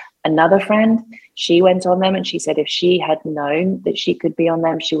believe. Another friend, she went on them, and she said if she had known that she could be on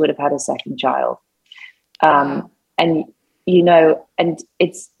them, she would have had a second child. Wow. And you know, and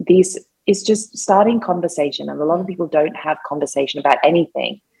it's just starting conversation, and a lot of people don't have conversation about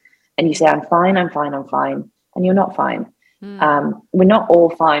anything. And you say, I'm fine, I'm fine, I'm fine, and you're not fine. We're not all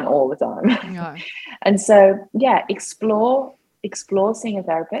fine all the time. No. And so, yeah, explore seeing a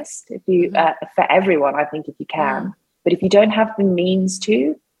therapist if you for everyone, I think, if you can. But if you don't have the means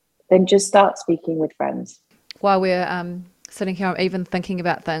to, then just start speaking with friends. While we're sitting here, I'm even thinking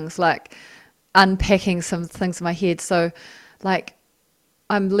about things like unpacking some things in my head. So like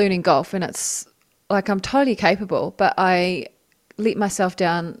I'm learning golf, and it's like I'm totally capable, but I let myself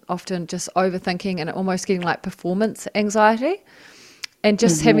down often just overthinking and almost getting like performance anxiety. And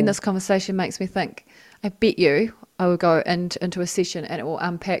just having this conversation makes me think, I bet you I will go into a session and it will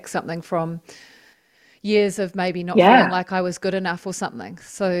unpack something from years of maybe not feeling like I was good enough or something.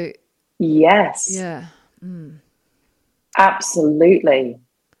 So yes, yeah, absolutely.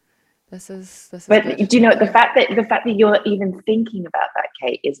 this is But good. do you know, the fact that you're even thinking about that,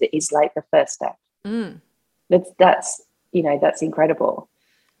 Kate, is like the first step. That's you know, that's incredible.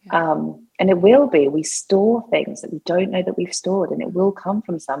 And it will be, we store things that we don't know that we've stored, and it will come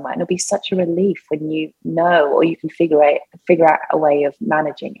from somewhere, and it'll be such a relief when you know, or you can figure out a way of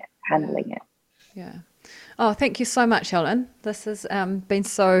managing it, handling it. Yeah. Oh, thank you so much, Helen. This has been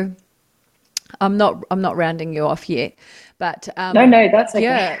so. I'm not rounding you off yet, but no, that's okay.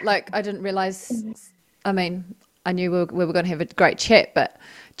 Yeah, like I didn't realize. I mean, I knew we were going to have a great chat, but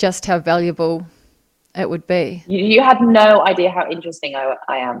just how valuable it would be. You had no idea how interesting I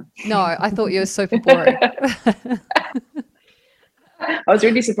am. No, I thought you were super boring. I was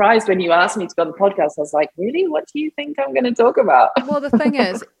really surprised when you asked me to go on the podcast. I was like, really? What do you think I'm going to talk about? Well, the thing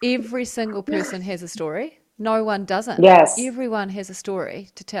is, every single person has a story. No one doesn't. Yes. Everyone has a story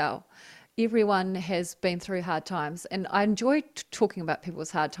to tell. Everyone has been through hard times. And I enjoy talking about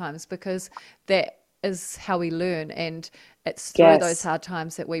people's hard times because that is how we learn. And it's through those hard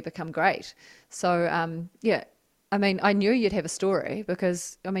times that we become great. So, yeah, I mean, I knew you'd have a story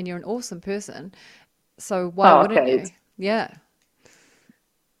because, I mean, you're an awesome person. So why wouldn't you? Yeah.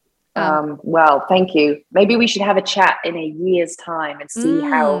 Well, thank you. Maybe we should have a chat in a year's time and see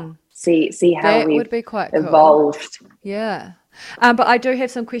how that we've would be quite evolved. Cool. Yeah. But I do have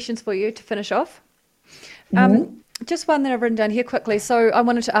some questions for you to finish off. Just one that I've written down here quickly. So I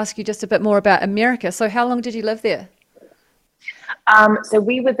wanted to ask you just a bit more about America. So how long did you live there? So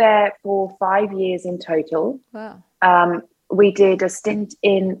we were there for 5 years in total. Wow. We did a stint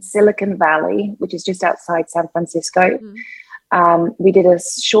in Silicon Valley, which is just outside San Francisco. We did a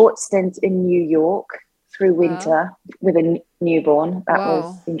short stint in New York through winter with a newborn. That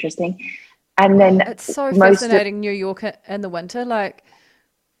was interesting. And then it's so fascinating, New York in the winter. Like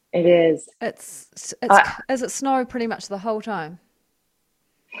it is. Is it snow pretty much the whole time?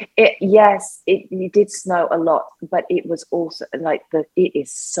 It did snow a lot, but it was also like it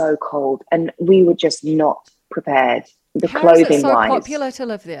is so cold, and we were just not prepared. How is it so popular to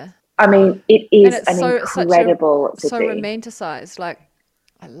live there? I mean, it is incredible city. So romanticized. Like,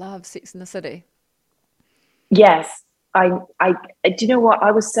 I love Sex and the City. Yes. I do you know what?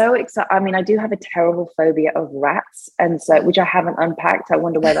 I was so excited. I mean, I do have a terrible phobia of rats, and so, which I haven't unpacked. I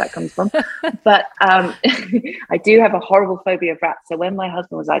wonder where that comes from. But I do have a horrible phobia of rats. So when my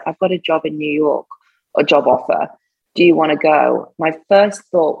husband was like, I've got a job in New York, a job offer, do you want to go? My first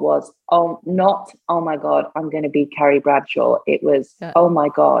thought was, oh my God, I'm going to be Carrie Bradshaw. It was, oh my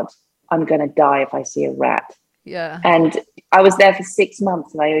God, I'm going to die if I see a rat. Yeah. And I was there for 6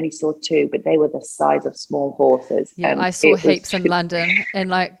 months and I only saw 2, but they were the size of small horses. Yeah, and I saw heaps in London. And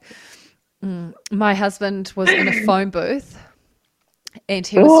like, my husband was in a phone booth and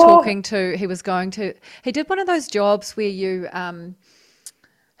he was he did one of those jobs where you,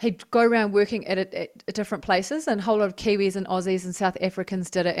 he'd go around working at different places, and a whole lot of Kiwis and Aussies and South Africans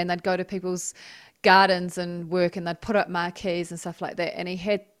did it, and they'd go to people's gardens and work, and they'd put up marquees and stuff like that. And he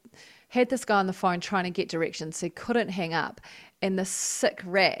had this guy on the phone trying to get directions, so he couldn't hang up. And the sick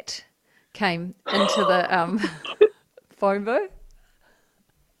rat came into the phone booth.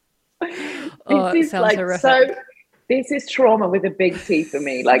 Oh, it sounds like horrific. So this is trauma with a big T for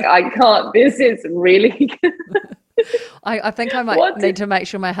me. Like, I can't, this is really... I think I might need to make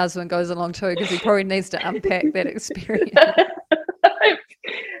sure my husband goes along too, because he probably needs to unpack that experience.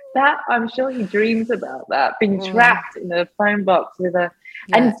 That, I'm sure he dreams about that, being trapped in a phone box with a...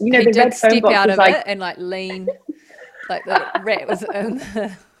 Yeah. And, you know, he the did red phone step box out was of like... it and like lean, like the rat was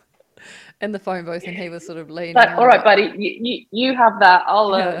in the phone booth, and he was sort of leaning. Like, all right, buddy, you have that.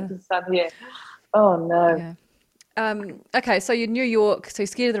 I'll just stand here. Oh, no. Yeah. Okay, so you're in New York, so you're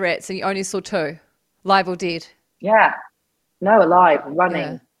scared of the rats, and you only saw 2, live or dead? Yeah. No, alive,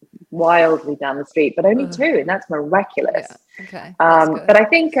 running wildly down the street, but only 2, and that's miraculous. Yeah. Okay. But I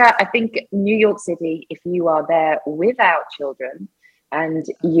think New York City, if you are there without children and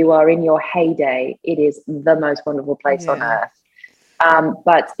you are in your heyday, it is the most wonderful place on earth.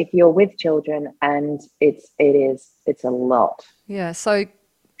 But if you're with children, and it's a lot. Yeah. So, you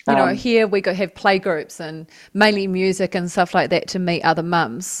know, here we have play groups and mainly music and stuff like that to meet other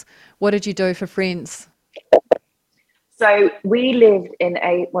mums. What did you do for friends? So we lived in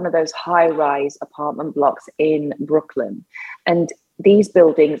one of those high-rise apartment blocks in Brooklyn, and these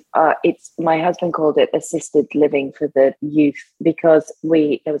buildings my husband called it assisted living for the youth, because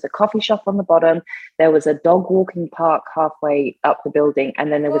there was a coffee shop on the bottom, there was a dog walking park halfway up the building,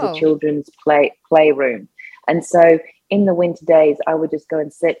 and then there was a children's playroom. And so in the winter days, I would just go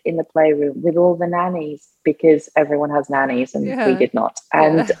and sit in the playroom with all the nannies, because everyone has nannies and we did not.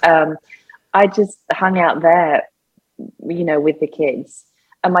 And I just hung out there, you know, with the kids.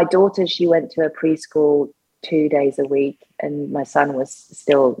 And my daughter, she went to a preschool 2 days a week, and my son was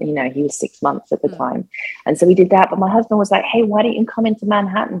still, you know, he was 6 months at the time. And so we did that. But my husband was like, hey, why don't you come into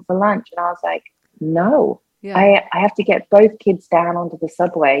Manhattan for lunch? And I was like, no, I have to get both kids down onto the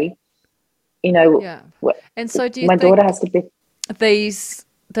subway, you know. And so do you my think daughter has to be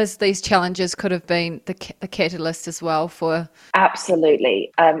these challenges could have been the catalyst as well for...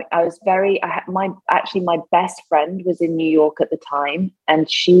 Absolutely. My best friend was in New York at the time, and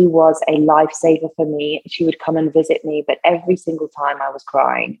she was a lifesaver for me. She would come and visit me, but every single time I was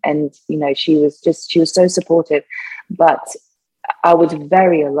crying, and, you know, she was so supportive, but I was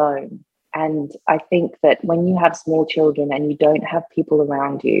very alone. And I think that when you have small children and you don't have people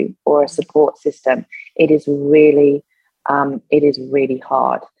around you or a support system, it is really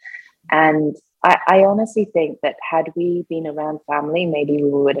hard. And I honestly think that had we been around family, maybe we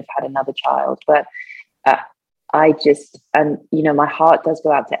would have had another child. But you know, my heart does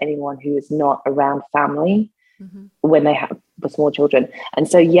go out to anyone who is not around family when they have small children. And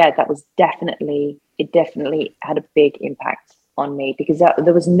so, that was definitely had a big impact on me, because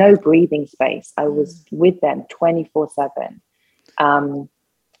there was no breathing space. I was with them 24/7. And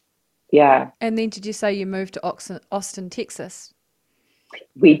then did you say you moved to Austin, Texas?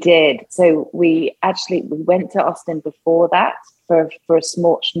 We did. So we went to Austin before that for a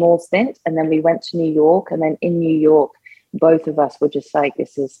small stint, and then we went to New York. And then in New York, both of us were just like,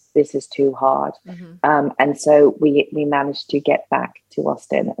 this is too hard. And so we managed to get back to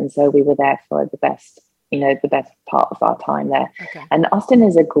Austin, and so we were there for the best part of our time there. Okay. And Austin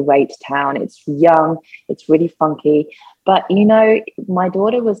is a great town. It's young, it's really funky. But, you know, my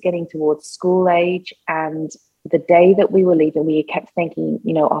daughter was getting towards school age, and the day that we were leaving, we kept thinking,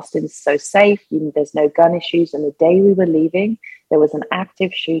 you know, Austin's so safe, there's no gun issues. And the day we were leaving, there was an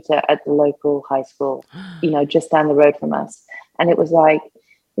active shooter at the local high school, you know, just down the road from us. And it was like,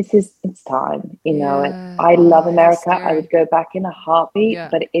 it's time, you know. And I love America. I would go back in a heartbeat,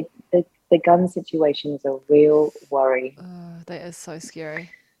 but the gun situation is a real worry. Oh, that is so scary.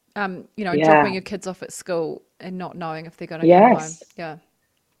 You know, dropping your kids off at school and not knowing if they're going to come home.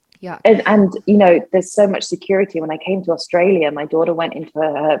 Yeah. And, you know, there's so much security. When I came to Australia, my daughter went into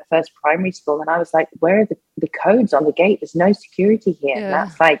her first primary school, and I was like, where are the codes on the gate? There's no security here. And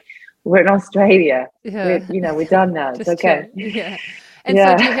that's like, we're in Australia. We're done now. It's okay. Yeah. And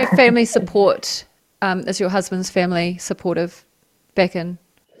so do you have family support? Is your husband's family supportive back in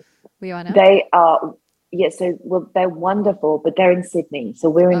where you are now? They are, they're wonderful, but they're in Sydney. So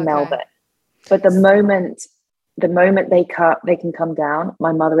we're in Melbourne. But the moment they can come down,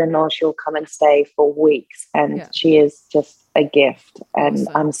 my mother-in-law, she'll come and stay for weeks, and she is just a gift. And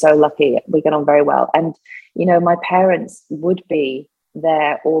awesome. I'm so lucky. We get on very well. And, you know, my parents would be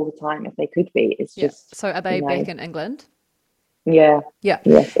there all the time if they could be. It's just... So are they back in England? Yeah. Yeah.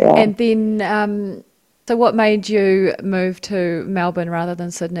 Yes, they are. And then, so what made you move to Melbourne rather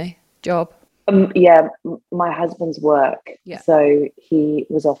than Sydney? Job? Yeah, my husband's work. Yeah. So he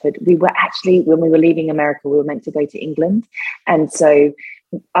was offered. We were actually, when we were leaving America, we were meant to go to England, and so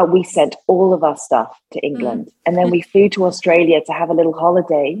we sent all of our stuff to Mm. England, and then we flew to Australia to have a little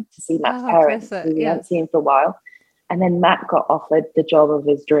holiday to see Matt's Oh, parents, classic. who we Yeah. hadn't seen for a while. And then Matt got offered the job of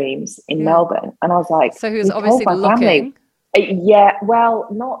his dreams in Yeah. Melbourne, and I was like, So he was "We've told obviously my family." looking. Yeah, well,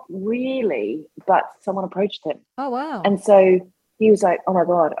 not really, but someone approached him. Oh, wow. And so he was like, "Oh my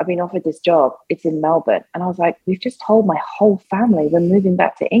God, I've been offered this job. It's in Melbourne." And I was like, "We've just told my whole family we're moving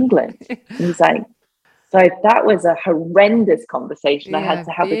back to England." And he's like, so that was a horrendous conversation I Yeah, had I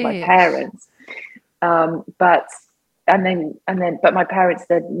to have with my bet. parents. But but my parents,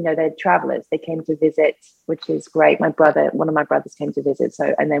 they're travelers. They came to visit, which is great. Yeah. One of my brothers came to visit.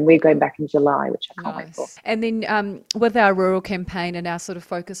 So, and then we're going back in July, which I can't wait for. Nice. And then with our rural campaign and our sort of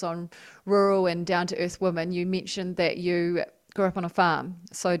focus on rural and down to earth women, you mentioned that you grew up on a farm.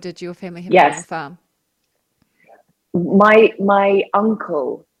 So did your family have a bit of a Yes, farm? my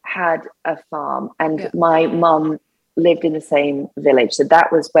uncle had a farm, and Yeah. my mum lived in the same village, so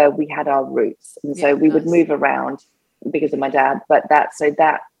that was where we had our roots, and Yeah. so we would Nice. move around because of my dad. But that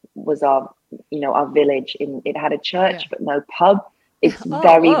was our village. In it had a church Yeah. but no pub. It's Oh,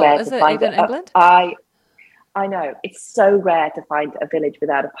 very whoa. rare Is to it find even a, England? I know it's so rare to find a village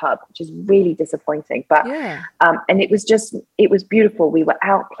without a pub, which is really disappointing. But Yeah. and it was beautiful. We were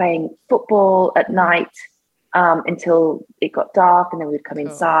out playing football at Mm, night until it got dark, and then we'd come cool.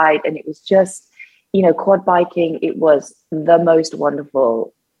 inside, and it was just, quad biking. It was the most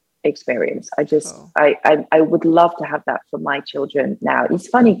wonderful experience. Cool. I would love to have that for my children now. It's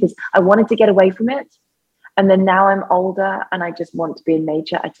funny because I wanted to get away from it, and then now I'm older and I just want to be in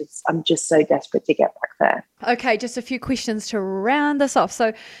nature. I'm just so desperate to get back there. Okay, just a few questions to round this off.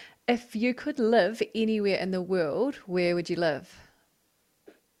 So, if you could live anywhere in the world, where would you live?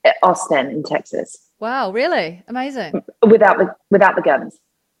 Austin in Texas, Wow, really? Amazing. without the guns.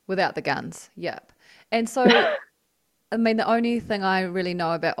 Without the guns. Yep. And so, I mean, the only thing I really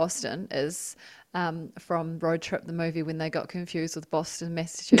know about Austin is from Road Trip, the movie, when they got confused with Boston,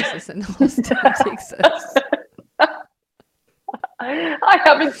 Massachusetts, and Austin, Texas. I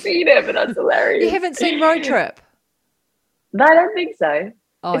haven't seen it, but that's You hilarious. haven't seen Road Trip? No, I don't think so.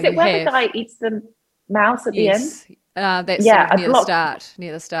 Oh, Is it you where the have. guy eats the mouse at the end? Yes. That's sort Yeah, of I near the blocked. start.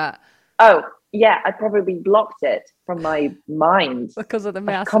 Near the start. Oh, yeah, I probably blocked it from my mind. Because of the I've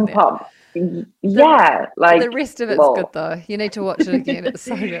mouse in come there. pump. The Yeah, the like, rest of it's good lol. though. You need to watch it again. It's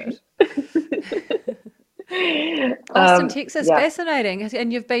so good. Austin, Texas, Yeah, fascinating.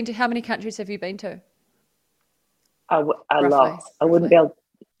 And you've been to how many countries have you been to? a lot. Roughly, I wouldn't be roughly. able.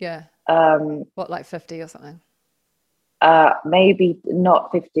 Yeah. Um, What, like 50 or something? maybe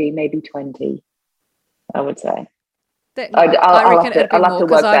not 50, maybe 20. I would say. That no, I I'll reckon have it'd to. be I'll have more to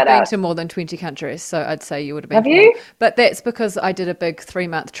because work I've that been out. to more than 20 countries. So I'd say you would have been Have to more. you? But that's because I did a big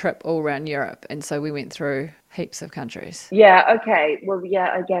 3-month trip all around Europe. And so we went through heaps of countries. Yeah. Okay. Well,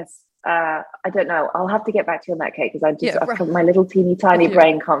 yeah. I guess. I don't know. I'll have to get back to you on that, Kate, because Yeah, my little teeny tiny yeah.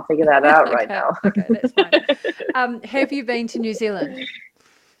 brain can't figure that out right Okay, now. okay, that's fine. Have you been to New Zealand?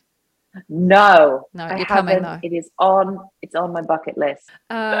 No, No, I you're coming haven't. though. It's on my bucket list.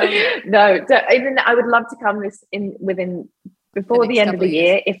 Um, No, even I would love to come this in within the before the next end of couple the of years.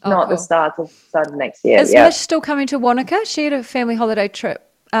 year, if Oh, not the cool. start of next year. Is Yeah. Mish still coming to Wanaka? She had a family holiday trip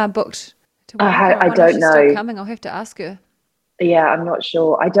booked to Wanaka. I I wonder if don't she's still know. coming. I'll have to ask her. Yeah, I'm not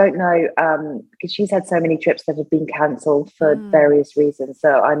sure. I don't know, because she's had so many trips that have been cancelled for Mm. various reasons.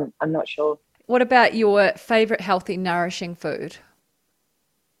 So I'm not sure. What about your favorite healthy, nourishing food?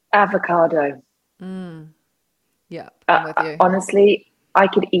 Avocado. Yeah, I'm with you. Honestly, I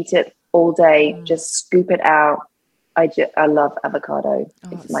could eat it all day. Mm. Just scoop it out. I love avocado. Oh,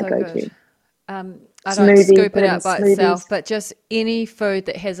 It's it's my so good. go-to. I don't Smoothie. scoop Put it it in out by itself, smoothies. but just any food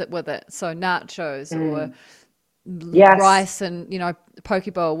that has it with it. So nachos or Mm. Yes. rice and,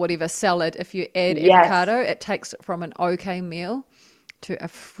 poke bowl, whatever, salad. If you add Yes. avocado, it takes it from an okay meal to a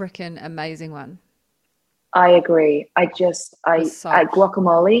freaking amazing one. I agree. The I salt.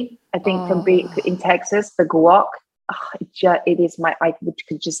 guacamole. I think from being Oh, in Texas, the guac. It is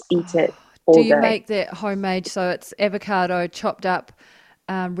could just eat it do all you day. make that homemade? So it's avocado chopped up,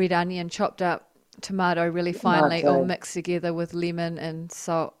 red onion chopped up, tomato really finely, all Tomato, mixed together with lemon and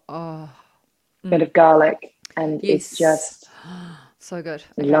salt. Oh, bit of garlic, and it's yes. just So good.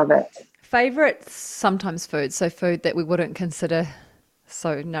 Okay. love it. Favorite sometimes food. So food that we wouldn't consider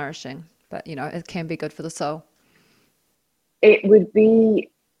so nourishing, but it can be good for the soul. It would be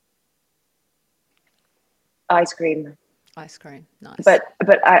ice cream. Ice cream, nice. But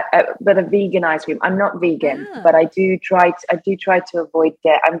a vegan ice cream. I'm not vegan, but I do try to avoid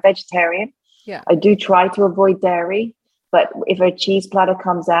dairy. I'm vegetarian. Yeah. I do try to avoid dairy, but if a cheese platter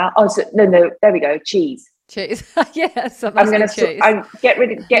comes out, there we go, cheese. Cheese, yes. I'm gonna cheese. Get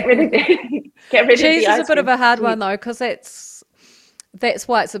rid of get rid of cheese the is ice a bit cream. of a hard one though, because that's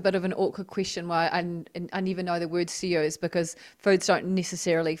why it's a bit of an awkward question. Why I never know the words to use, because foods don't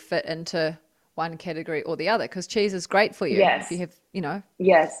necessarily fit into one category or the other, because cheese is great for you. Yes. If you have,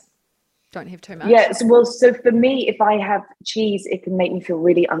 yes, don't have too much. Yes. Well, so for me, if I have cheese, it can make me feel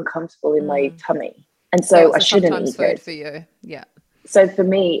really uncomfortable in my tummy, and so I shouldn't eat food it. For you, yeah. So for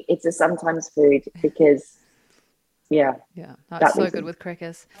me, it's a sometimes food because, that's so good with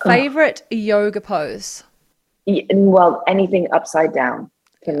crackers. Favorite yoga pose? Well, anything upside down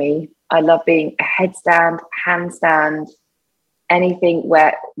for me. I love being a headstand, handstand, anything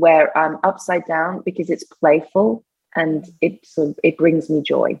where I'm upside down, because it's playful and it brings me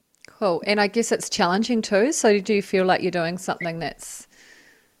joy. Cool. And I guess it's challenging too. So do you feel like you're doing something that's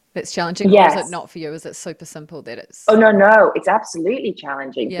challenging? Yes. Or is it not for you? Is it super simple that it's... Oh, no. It's absolutely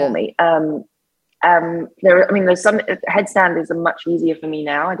challenging for me. There's some headstand is much easier for me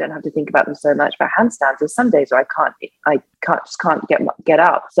now. I don't have to think about them so much. But handstands, there's some days where I can't get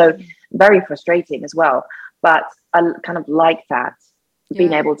up. So very frustrating as well. But I kind of like that,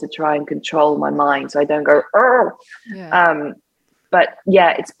 being able to try and control my mind so I don't go, oh. Yeah. But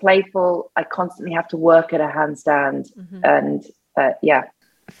it's playful. I constantly have to work at a handstand, and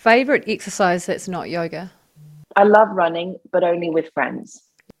Favorite exercise that's not yoga? I love running, but only with friends.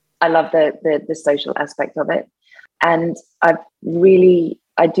 I love the social aspect of it, and I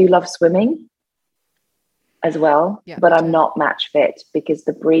do love swimming as well. Yeah, but I'm not match fit because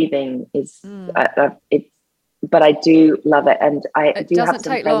the breathing is But I do love it, and it do doesn't have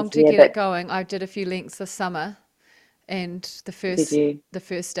some take long to get it going. I did a few lengths this summer, and the first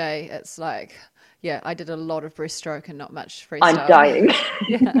day, it's like, I did a lot of breaststroke and not much freestyle. I'm dying.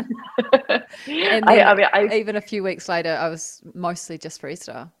 And then even a few weeks later, I was mostly just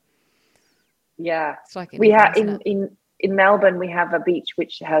freestyle. Yeah, it's like we have in Melbourne. We have a beach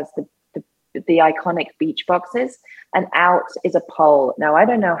which has the iconic beach boxes, and out is a pole. Now I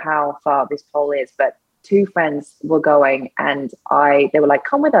don't know how far this pole is, but two friends were going, and they were like,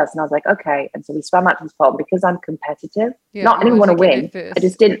 "Come with us," and I was like, "Okay." And so we swam out to this pole because I'm competitive. I didn't want to win. I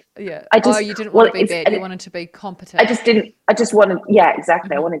just didn't. Yeah. You didn't want to be bad. You wanted to be competent. I just didn't. I just wanted. Yeah,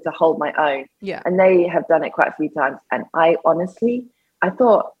 exactly. I wanted to hold my own. Yeah. And they have done it quite a few times, and I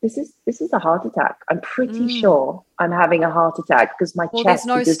thought this is a heart attack. I'm pretty sure I'm having a heart attack because my chest. There's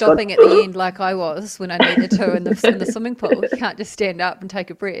no stopping at the end like I was when I needed to in the swimming pool. You can't just stand up and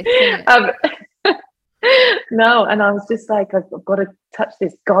take a breath, can you? No, and I was just like, I've got to touch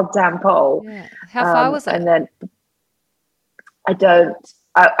this goddamn pole. Yeah. How far was it? And then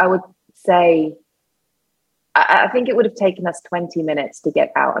I would say, I think it would have taken us 20 minutes to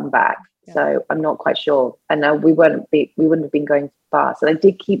get out and back. Yeah. So I'm not quite sure. And we wouldn't have been going far. So I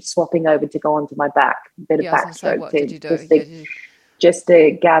did keep swapping over to go onto my back, a bit of backstroke what did you do? Just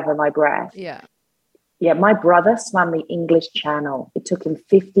to gather my breath. Yeah. Yeah, my brother swam the English Channel. It took him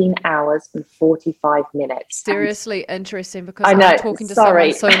 15 hours and 45 minutes. Seriously interesting, because I'm talking to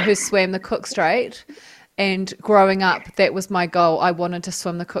someone soon who swam the Cook Strait, and growing up, that was my goal. I wanted to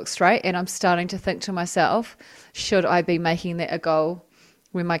swim the Cook Strait, and I'm starting to think to myself, should I be making that a goal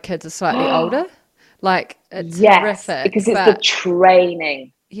when my kids are slightly older? Like, it's horrific. Because it's the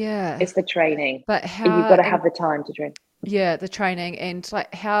training. Yeah. It's the training. But how... You've got to have the time to train. Yeah, the training, and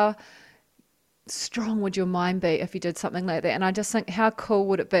like how strong would your mind be if you did something like that? And I just think, how cool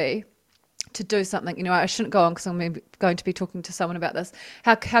would it be to do something? I shouldn't go on because I'm going to be talking to someone about this.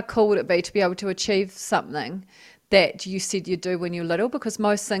 How cool would it be to be able to achieve something that you said you'd do when you're little? Because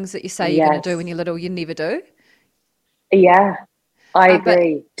most things that you say you're going to do when you're little, you never do. Yeah, I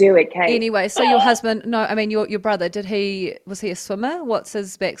agree. Do it, Kate. Anyway, so your husband, your brother, was he a swimmer? What's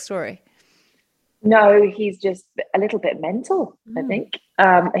his backstory? No, he's just a little bit mental, I think.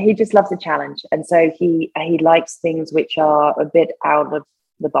 He just loves a challenge. And so he likes things which are a bit out of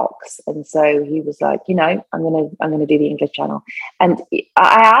the box. And so he was like, I'm gonna do the English Channel. And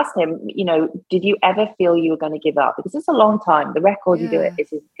I asked him, did you ever feel you were going to give up? Because it's a long time. The record you do it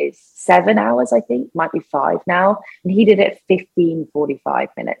is 7 hours, I think, might be 5 now. And he did it 15:45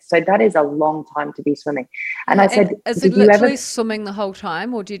 minutes. So that is a long time to be swimming. And I said, is it literally swimming the whole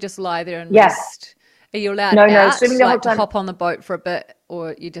time, or do you just lie there and rest? Are you allowed out, swimming the whole time, to hop on the boat for a bit,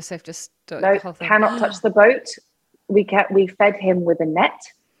 or you just have to do the whole thing? Cannot touch the boat. We fed him with a net.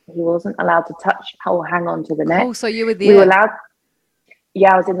 He wasn't allowed to touch or hang on to the net. Oh, so you were there. We were allowed.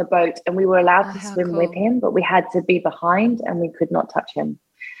 Yeah, I was in the boat, and we were allowed Oh, to how swim with cool. him, but we had to be behind and we could not touch him.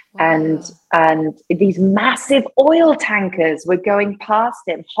 And Wow. these massive oil tankers were going past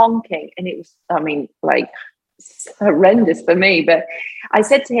him, honking, and it was, I mean, like horrendous for me. But I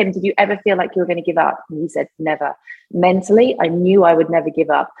said to him, "Did you ever feel like you were going to give up?" And he said, "Never." Mentally, I knew I would never give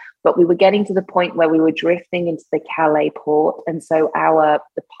up, but we were getting to the point where we were drifting into the Calais port, and so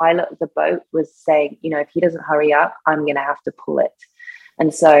the pilot of the boat was saying, "You know, if he doesn't hurry up, I'm going to have to pull it."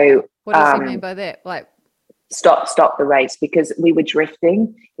 And so What does he mean by that? Like, stop the race, because we were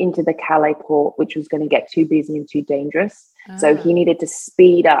drifting into the Calais port, which was going to get too busy and too dangerous. So he needed to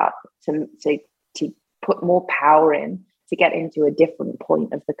speed up to put more power in to get into a different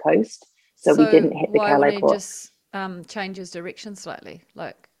point of the coast. So we didn't hit the why Calais wouldn't he port. just change his direction slightly?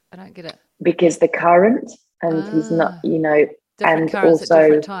 Like, I don't get it. Because the current, and he's not, Different and currents also, at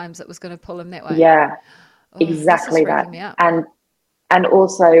different times, it was going to pull him that way. yeah, Oh, exactly this is that. freaking me out. And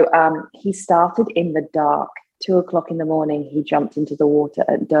also, he started in the dark. 2:00 in the morning, he jumped into the water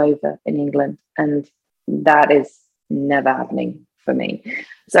at Dover in England, and that is never happening for me.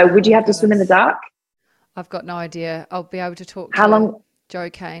 So, would you have to swim in the dark? I've got no idea. I'll be able to talk How to long?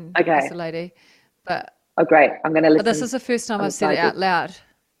 Jo Kane, Okay. as a lady, but Oh, great! I'm going to listen. this is the first time I've said it out loud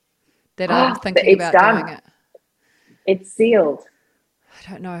that I'm But thinking it's about done. doing it. It's sealed. I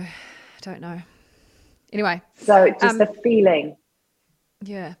don't know. Anyway, So just the feeling,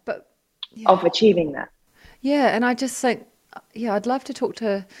 yeah, but of achieving that. Yeah, and I just think, I'd love to talk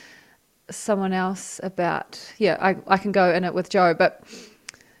to someone else about, I can go in it with Jo, but,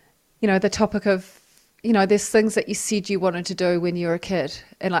 the topic of, there's things that you said you wanted to do when you were a kid.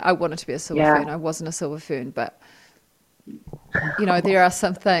 And like, I wanted to be a silver fern. I wasn't a silver fern, but, there are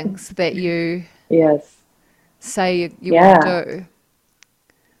some things that you say you want to do.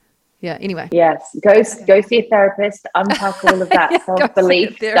 Yeah, anyway. Yes, go see a therapist, unpack all of that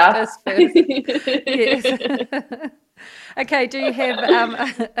self-belief stuff. Yes. Okay, do you have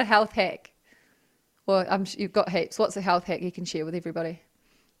a health hack? Or you've got heaps. What's a health hack you can share with everybody?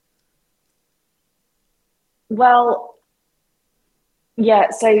 Well, yeah,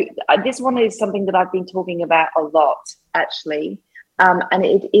 so this one is something that I've been talking about a lot, actually. And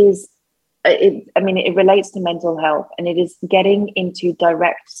it relates to mental health, and it is getting into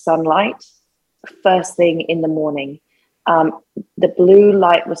direct sunlight first thing in the morning. The blue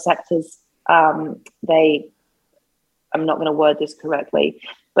light receptors, I'm not going to word this correctly,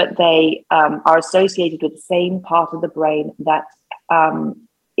 but they are associated with the same part of the brain that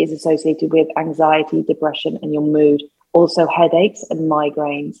is associated with anxiety, depression, and your mood, also headaches and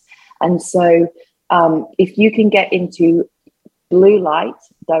migraines. And so if you can get into blue light,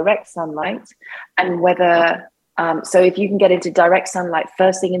 direct sunlight, and so if you can get into direct sunlight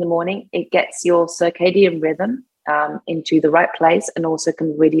first thing in the morning, it gets your circadian rhythm into the right place, and also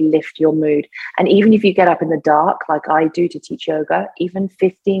can really lift your mood. And even if you get up in the dark, like I do to teach yoga, even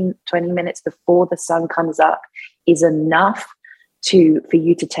 15-20 minutes before the sun comes up is enough for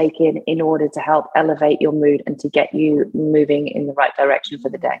you to take in order to help elevate your mood and to get you moving in the right direction for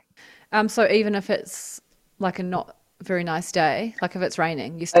the day. So even if it's like a not very nice day, like if it's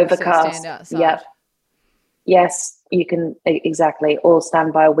raining, you still stand outside. Yeah. Yes, you can, exactly. Or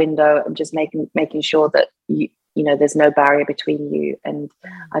stand by a window and just making sure that there's no barrier between you. And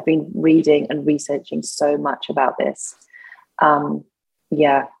I've been reading and researching so much about this. Love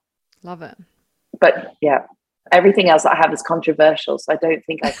it. But yeah, everything else I have is controversial, so I don't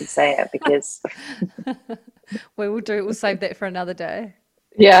think I can say it because we'll save that for another day.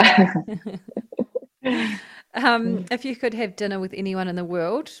 Yeah. If you could have dinner with anyone in the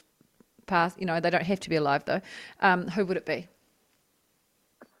world, past, they don't have to be alive though, who would it be?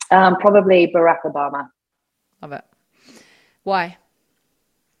 Probably Barack Obama. Love it. Why?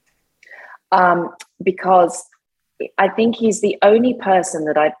 Because I think he's the only person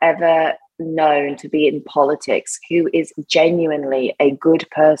that I've ever known to be in politics who is genuinely a good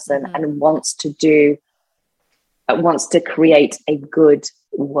person and wants to create a good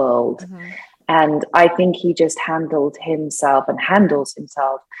world. And I think he just handles himself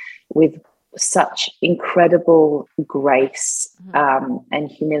with such incredible grace and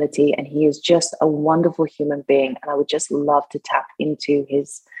humility. And he is just a wonderful human being. And I would just love to tap into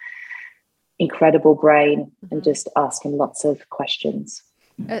his incredible brain and just ask him lots of questions.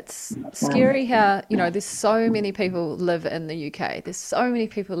 It's scary how, there's so many people live in the UK. There's so many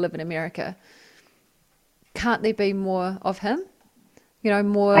people live in America. Can't there be more of him?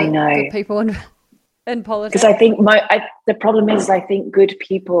 More good people in politics? Because I think the problem is I think good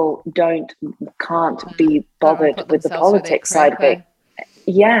people can't be bothered with the politics side of it.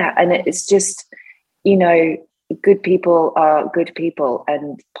 Yeah, and it's just, good people are good people,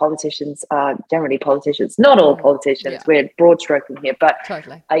 and politicians are generally politicians. Not all politicians. Yeah. We're broad stroking here, but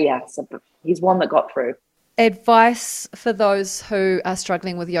Totally. so he's one that got through. Advice for those who are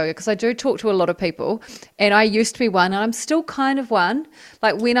struggling with yoga, because I do talk to a lot of people, and I used to be one, and I'm still kind of one.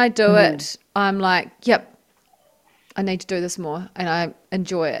 Like when I do it, I'm like, yep, I need to do this more, and I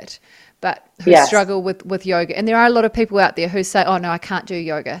enjoy it. But who struggle with yoga, and there are a lot of people out there who say, oh no, I can't do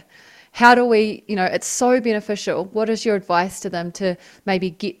yoga. How do we, it's so beneficial. What is your advice to them to maybe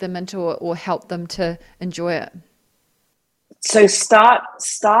get them into it or help them to enjoy it? So start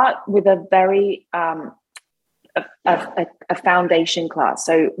with a very a foundation class.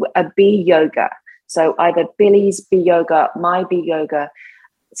 So a B yoga. So either Billy's B yoga, my B yoga.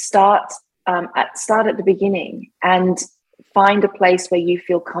 Start at the beginning and find a place where you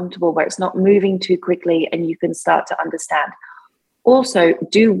feel comfortable, where it's not moving too quickly, and you can start to understand. Also,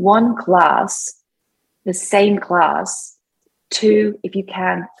 do one class, the same class, 2, if you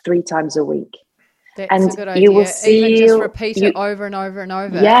can, 3 times a week. That's a good idea. You will see, even just repeat it over and over and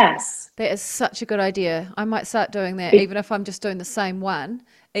over. Yes. That is such a good idea. I might start doing that, even if I'm just doing the same one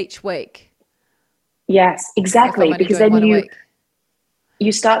each week. Yes, exactly. Because then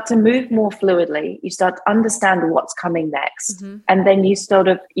you start to move more fluidly. You start to understand what's coming next. Mm-hmm. And then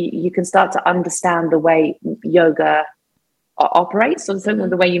you can start to understand the way yoga operates, sort of thing,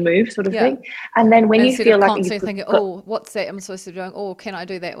 the way you move, sort of thing. And then when you feel like you're thinking, oh, what's that I'm supposed to be doing? Oh, can I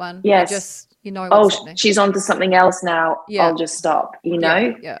do that one? Yes. What's happening. She's onto something else now. Yeah. I'll just stop,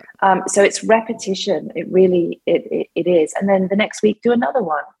 Yeah. So it's repetition. It really, it is. And then the next week, do another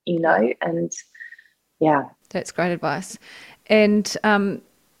one, and yeah. That's great advice. And the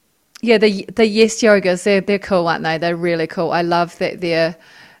yes yogas, they're cool, aren't they? They're really cool. I love that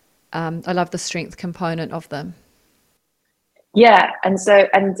I love the strength component of them. Yeah, and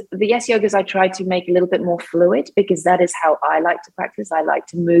the yes yogas I try to make a little bit more fluid, because that is how I like to practice. I like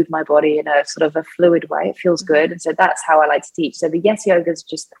to move my body in a sort of a fluid way. It feels good, and so that's how I like to teach. So the yes yogas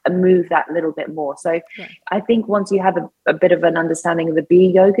just move that little bit more. So I think once you have a bit of an understanding of the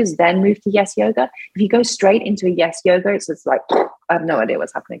B yogas, then move to yes yoga. If you go straight into a yes yoga, it's just like I have no idea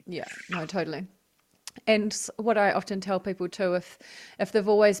what's happening. Yeah, no, totally. And what I often tell people too, if they've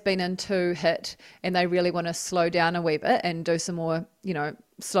always been into HIIT and they really want to slow down a wee bit and do some more,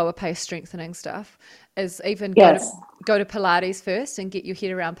 slower pace strengthening stuff, is even go to Pilates first and get your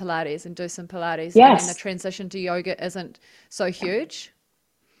head around Pilates and do some Pilates. Yes. And then the transition to yoga isn't so huge.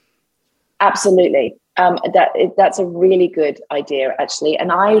 Absolutely. That's a really good idea, actually.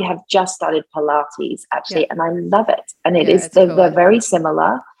 And I have just started Pilates, actually, and I love it. And they're very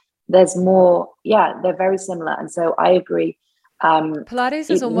similar. There's more, they're very similar. And so I agree. Pilates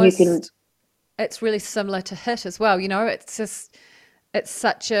is almost, it's really similar to HIIT as well. It's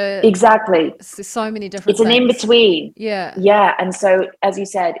such a... Exactly. There's so many different things. It's an in-between. Yeah. Yeah. And so, as you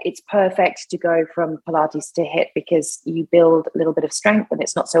said, it's perfect to go from Pilates to HIIT, because you build a little bit of strength and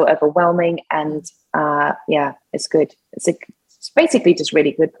it's not so overwhelming. And it's good. It's basically just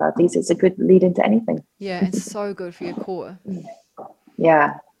really good Pilates. It's a good lead into anything. Yeah, it's so good for your core.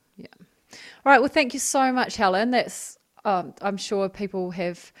 Yeah. All right. Well, thank you so much, Helen. That's I'm sure people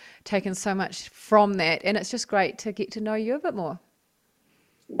have taken so much from that, and it's just great to get to know you a bit more.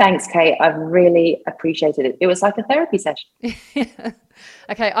 Thanks, Kate. I've really appreciated it. It was like a therapy session.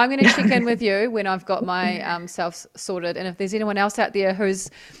 Okay, I'm going to check in with you when I've got my self sorted, and if there's anyone else out there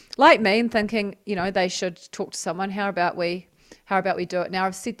who's like me and thinking, they should talk to someone, how about we do it? Now,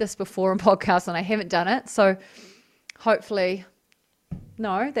 I've said this before on podcasts and I haven't done it, so hopefully.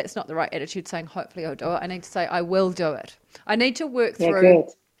 No, that's not the right attitude, saying hopefully I'll do it. I need to say I will do it. I need to work through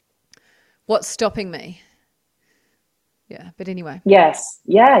what's stopping me. Yeah, but anyway. Yes.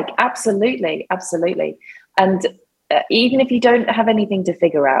 Yeah, absolutely. Absolutely. And even if you don't have anything to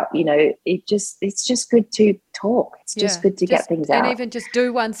figure out, it's just good to talk. It's just good to get things out. And even just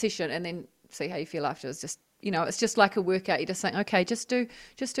do one session and then see how you feel afterwards. Just, it's just like a workout. You're just saying, okay, just do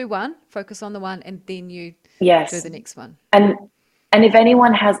one, focus on the one, and then you do the next one. And if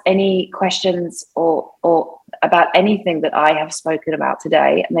anyone has any questions or about anything that I have spoken about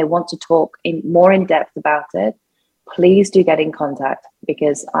today, and they want to talk more in depth about it, please do get in contact,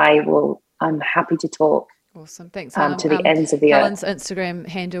 because I'm happy to talk. Awesome. Thanks. To the ends of the earth. Helen's Instagram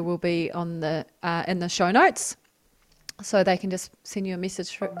handle will be on the in the show notes, so they can just send you a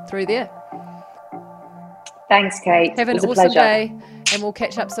message through there. Thanks, Kate. Have an awesome day, and we'll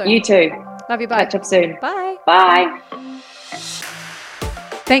catch up soon. You too. Love you. Bye. Catch up soon. Bye. Bye.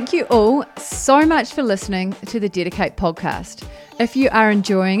 Thank you all so much for listening to the Dedicate podcast. If you are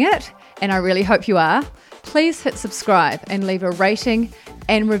enjoying it, and I really hope you are, please hit subscribe and leave a rating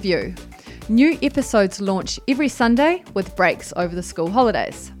and review. New episodes launch every Sunday with breaks over the school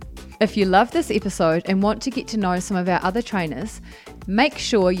holidays. If you love this episode and want to get to know some of our other trainers, make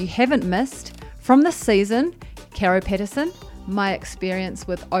sure you haven't missed from this season, Caro Patterson, my experience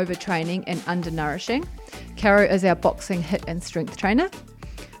with overtraining and undernourishing. Caro is our boxing, HIIT and strength trainer.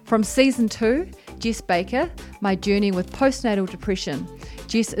 From season 2, Jess Baker, my journey with postnatal depression.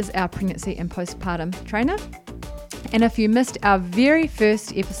 Jess is our pregnancy and postpartum trainer. And if you missed our very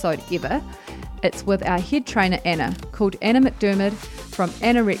first episode ever, it's with our head trainer Anna, called Anna McDermott, From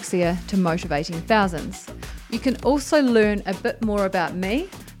Anorexia to Motivating Thousands. You can also learn a bit more about me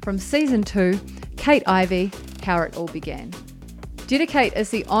from season 2, Kate Ivey, How It All Began. Dedicate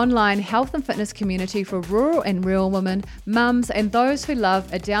is the online health and fitness community for rural and real women, mums, and those who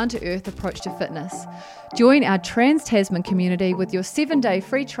love a down-to-earth approach to fitness. Join our Trans-Tasman community with your 7-day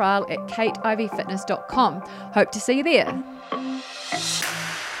free trial at kateivyfitness.com. Hope to see you there.